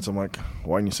last few months. I'm like,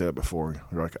 why didn't you say that before?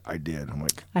 You're like, I did. I'm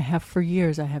like, I have for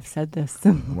years. I have said this.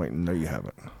 no, you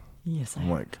haven't. Yes, I I'm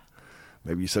have. like,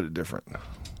 maybe you said it different.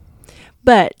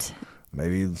 But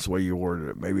Maybe it's the way you worded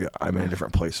it. Maybe I'm in a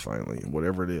different place finally.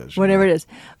 Whatever it is. whatever it is.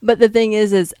 But the thing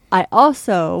is I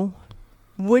also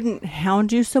wouldn't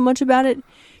hound you so much about it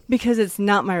because it's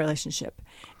not my relationship.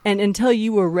 And until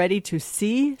you were ready to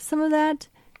see some of that,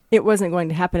 it wasn't going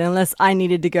to happen unless I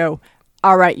needed to go,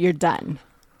 all right, you're done.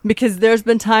 Because there's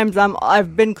been times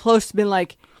I've been close to being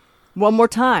like, one more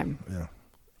time, Yeah.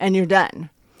 and you're done.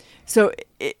 So,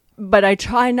 but I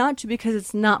try not to because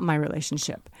it's not my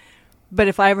relationship. But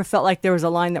if I ever felt like there was a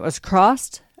line that was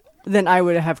crossed, then I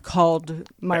would have called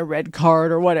my red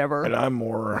card or whatever. And I'm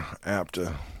more apt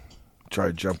to try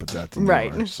to jump at that than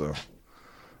Right. you are, so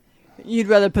You'd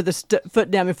rather put the foot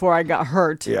down before I got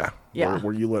hurt. yeah. Yeah.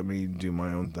 Where you let me do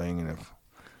my own thing, and if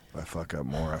I fuck up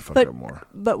more, I fuck But up more.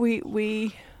 but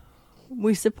we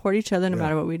support each other no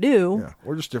matter what we do. Yeah,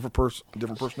 we're just different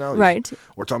personalities. Right.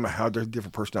 We're talking about how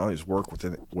different personalities work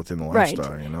within the Right.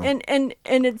 lifestyle. You know. And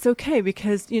it's okay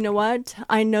because you know what?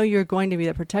 I know you're going to be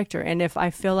the protector. And if I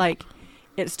feel like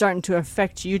it's starting to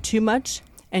affect you too much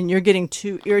and you're getting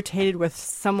too irritated with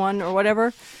someone or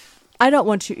whatever, I don't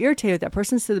want you irritated with that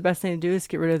person. So the best thing to do is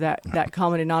get rid of that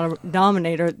common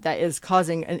denominator that is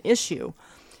causing an issue.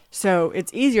 So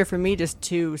it's easier for me just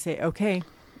to say, okay,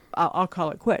 I'll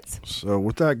call it quits. So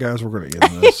with that, guys, we're going to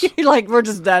end this. You're like, we're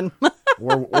just done.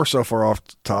 we're so far off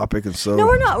topic, and so No,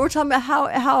 we're not. We're talking about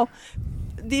how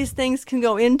these things can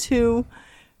go into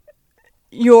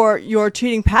your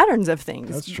cheating patterns of things.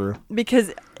 That's true.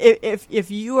 Because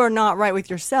if you are not right with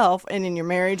yourself and in your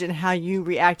marriage and how you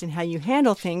react and how you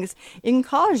handle things, it can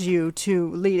cause you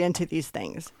to lead into these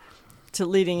things, to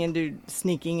leading into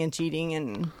sneaking and cheating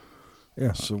and.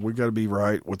 Yeah, so we got to be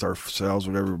right with ourselves.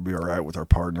 We got to be all right with our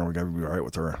partner. We got to be right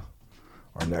with our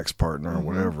next partner or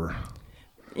whatever.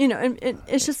 You know, and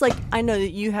it's just like, I know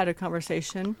that you had a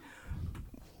conversation.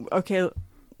 Okay,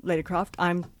 Lady Croft,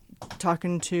 I'm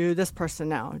talking to this person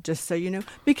now, just so you know,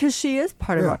 because she is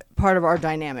part of our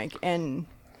dynamic. And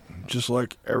just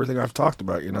like everything I've talked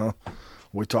about, you know,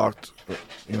 we talked,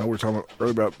 you know, we were talking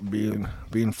earlier about being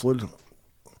fluid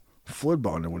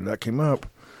bonded. When that came up,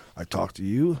 I talked to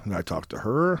you and I talked to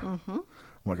her. Mm-hmm. I'm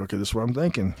like, okay, this is what I'm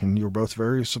thinking, and you were both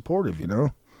very supportive, you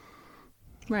know.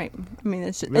 Right. I mean,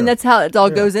 it's just, and that's how it all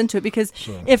goes into it. Because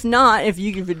if not, if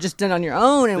you had just done it on your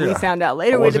own and we found out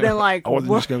later, we'd have been like, I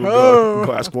wasn't just going to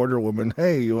go ask Wonder Woman,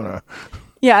 hey, you want to...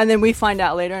 Yeah, and then we find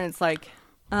out later and it's like,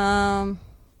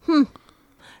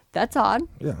 that's odd.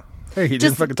 Yeah. Hey, he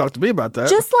didn't fucking talk to me about that.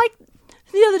 Just like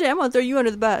the other day, I'm going to throw you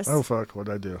under the bus. Oh, fuck,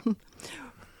 what'd I do?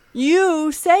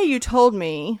 You say you told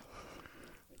me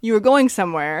you were going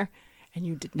somewhere, and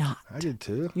you did not. I did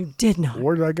too. You did not.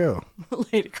 Where did I go?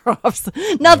 Lady Croft's.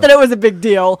 Not that it was a big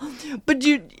deal, but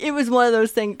it was one of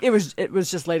those things. It was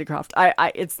just Lady Croft.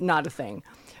 It's not a thing.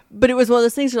 But it was one of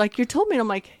those things you're like, you told me, and I'm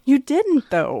like, you didn't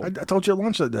though. I told you at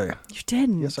lunch that day. You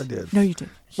didn't. Yes, I did. No, you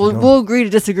didn't. We'll agree to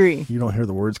disagree. You don't hear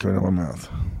the words coming out of my mouth.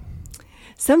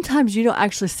 Sometimes you don't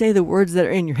actually say the words that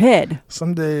are in your head.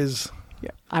 Some days... Yeah,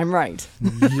 I'm right.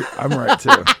 I'm right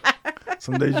too.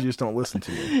 Some days you just don't listen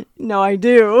to me. No, I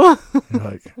do. You're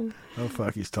like, oh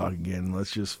fuck, he's talking again. Let's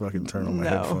just fucking turn on my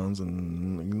headphones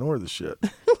and ignore the shit.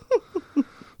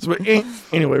 So,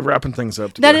 anyway, wrapping things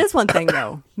up together. That is one thing,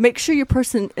 though. Make sure your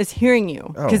person is hearing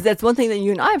you, because that's one thing that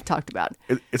you and I have talked about.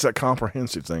 It's that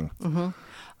comprehensive thing. Mm-hmm.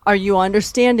 Are you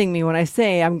understanding me when I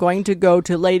say I'm going to go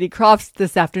to Lady Croft's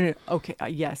this afternoon? Okay,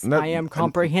 yes, I am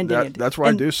comprehending it. That's what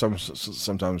I do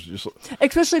sometimes. Just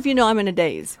especially if you know I'm in a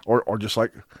daze. Or just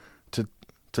like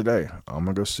today, I'm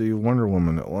going to go see Wonder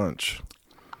Woman at lunch.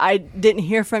 I didn't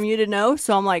hear from you to know,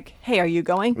 so I'm like, hey, are you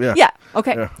going? Yeah.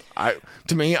 Okay. Yeah.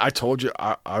 I told you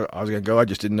I was going to go. I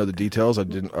just didn't know the details. I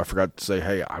forgot to say,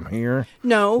 hey, I'm here.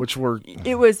 No.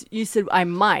 You said I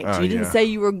might. You didn't say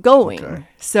you were going. Okay.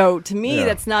 So to me,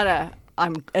 that's not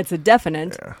it's a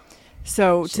definite. Yeah.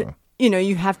 So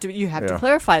you have to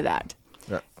clarify that.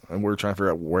 Yeah. And we're trying to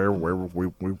figure out where we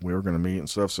were going to meet and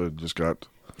stuff. So it just got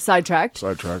sidetracked.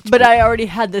 But I already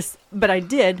had this. But I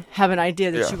did have an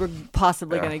idea that you were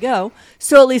possibly going to go.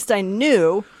 So at least I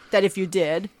knew that if you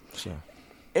did. So.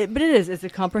 But it's a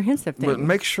comprehensive thing. But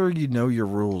make sure you know your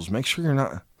rules. Make sure you're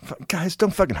not... Guys,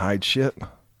 don't fucking hide shit.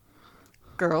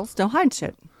 Girls, don't hide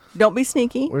shit. Don't be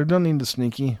sneaky. We don't need the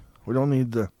sneaky. We don't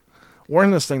need the... We're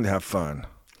in this thing to have fun.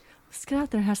 Let's get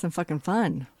out there and have some fucking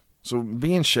fun. So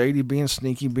being shady, being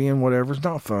sneaky, being whatever is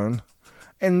not fun.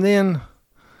 And then,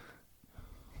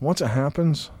 once it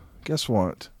happens, guess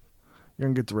what? You're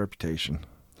going to get the reputation.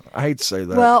 I hate to say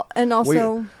that. Well, and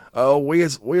also... We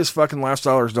as fucking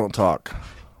lifestylers don't talk.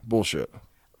 Bullshit.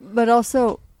 But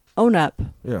also, own up.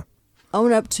 Yeah.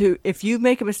 Own up to, if you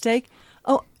make a mistake,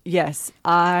 oh, yes,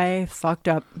 I fucked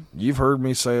up. You've heard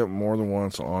me say it more than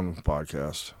once on the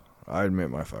podcast. I admit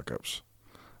my fuck-ups.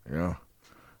 You know?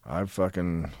 I've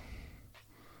fucking,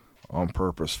 on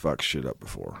purpose, fucked shit up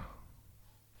before.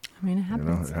 I mean, it happens.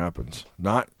 You know, it happens.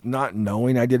 Not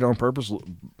knowing I did it on purpose,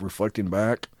 reflecting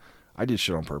back, I did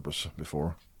shit on purpose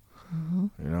before. Mm-hmm.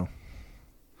 You know?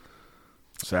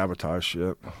 Sabotage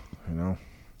shit, you know?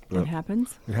 But it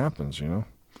happens? It happens, you know?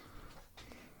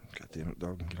 God damn it,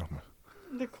 dog. Get off my...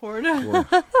 The cord.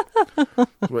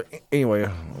 But anyway,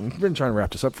 we've been trying to wrap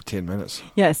this up for 10 minutes.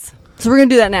 Yes. So we're going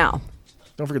to do that now.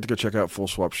 Don't forget to go check out Full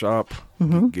Swap Shop.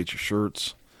 Mm-hmm. Get your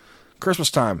shirts.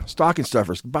 Christmas time, stocking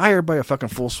stuffers. Buy everybody a fucking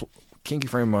full Kinky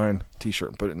Frame Mind t-shirt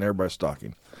and put it in everybody's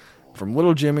stocking. From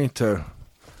little Jimmy to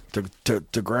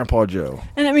Grandpa Joe.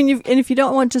 And I mean, if you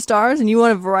don't want just ours and you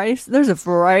want a variety, there's a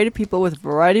variety of people with a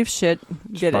variety of shit.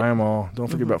 Get buy them all. Don't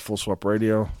forget about Full Swap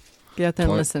Radio. Get out there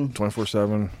and listen.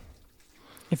 24/7.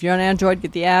 If you're on Android,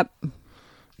 get the app.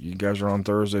 You guys are on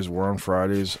Thursdays. We're on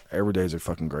Fridays. Every day is a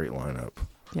fucking great lineup.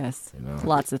 Yes. You know,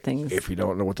 lots of things. If you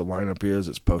don't know what the lineup is,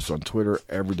 it's posted on Twitter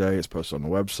every day. It's posted on the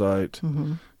website.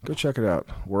 Mm-hmm. Go check it out.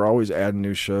 We're always adding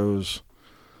new shows.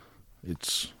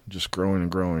 It's just growing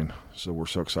and growing. So we're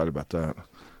so excited about that.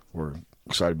 We're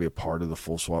excited to be a part of the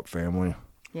Full Swap family.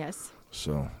 Yes.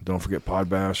 So don't forget Pod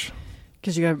Bash.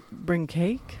 Because you got to bring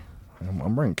cake?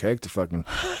 I'm bringing cake to fucking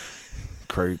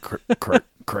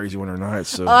Crazy Winter Nights.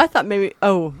 So Oh, I thought maybe.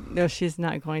 Oh no, she's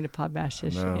not going to Pod Bash,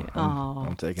 is no, she?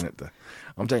 I'm taking it to.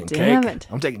 I'm taking Damn cake. it.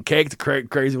 I'm taking cake to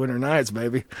Crazy Winter Nights,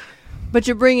 baby. But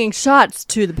you're bringing shots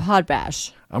to the Pod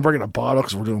Bash. I'm bringing a bottle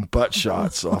because we're doing butt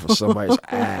shots off of somebody's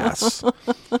ass.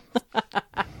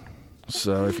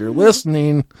 So if you're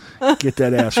listening, get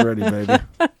that ass ready, baby.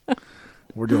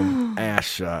 We're doing ass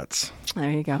shots. There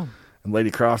you go. And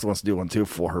Lady Croft wants to do one too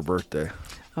for her birthday.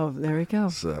 Oh, there we go.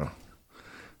 So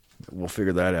we'll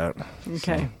figure that out.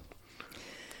 Okay. So,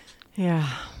 Yeah.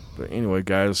 but anyway,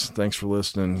 guys, thanks for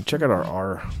listening. Check out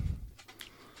our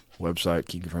website,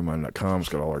 KikiFrameMind.com. It's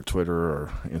got all our Twitter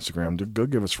or Instagram. Go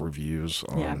give us reviews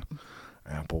on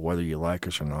Apple, whether you like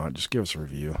us or not. Just give us a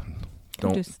review.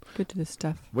 Good to this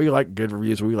stuff. We like good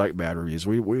reviews. We like bad reviews.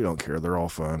 We don't care. They're all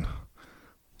fun.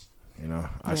 You know,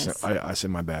 Yes. I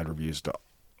send my bad reviews to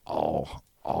all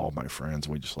my friends.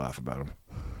 We just laugh about them.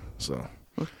 So,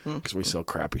 because we sell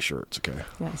crappy shirts, okay?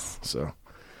 Yes. So,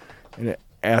 and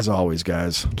as always,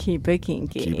 guys, Keep it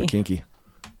kinky. keep it kinky.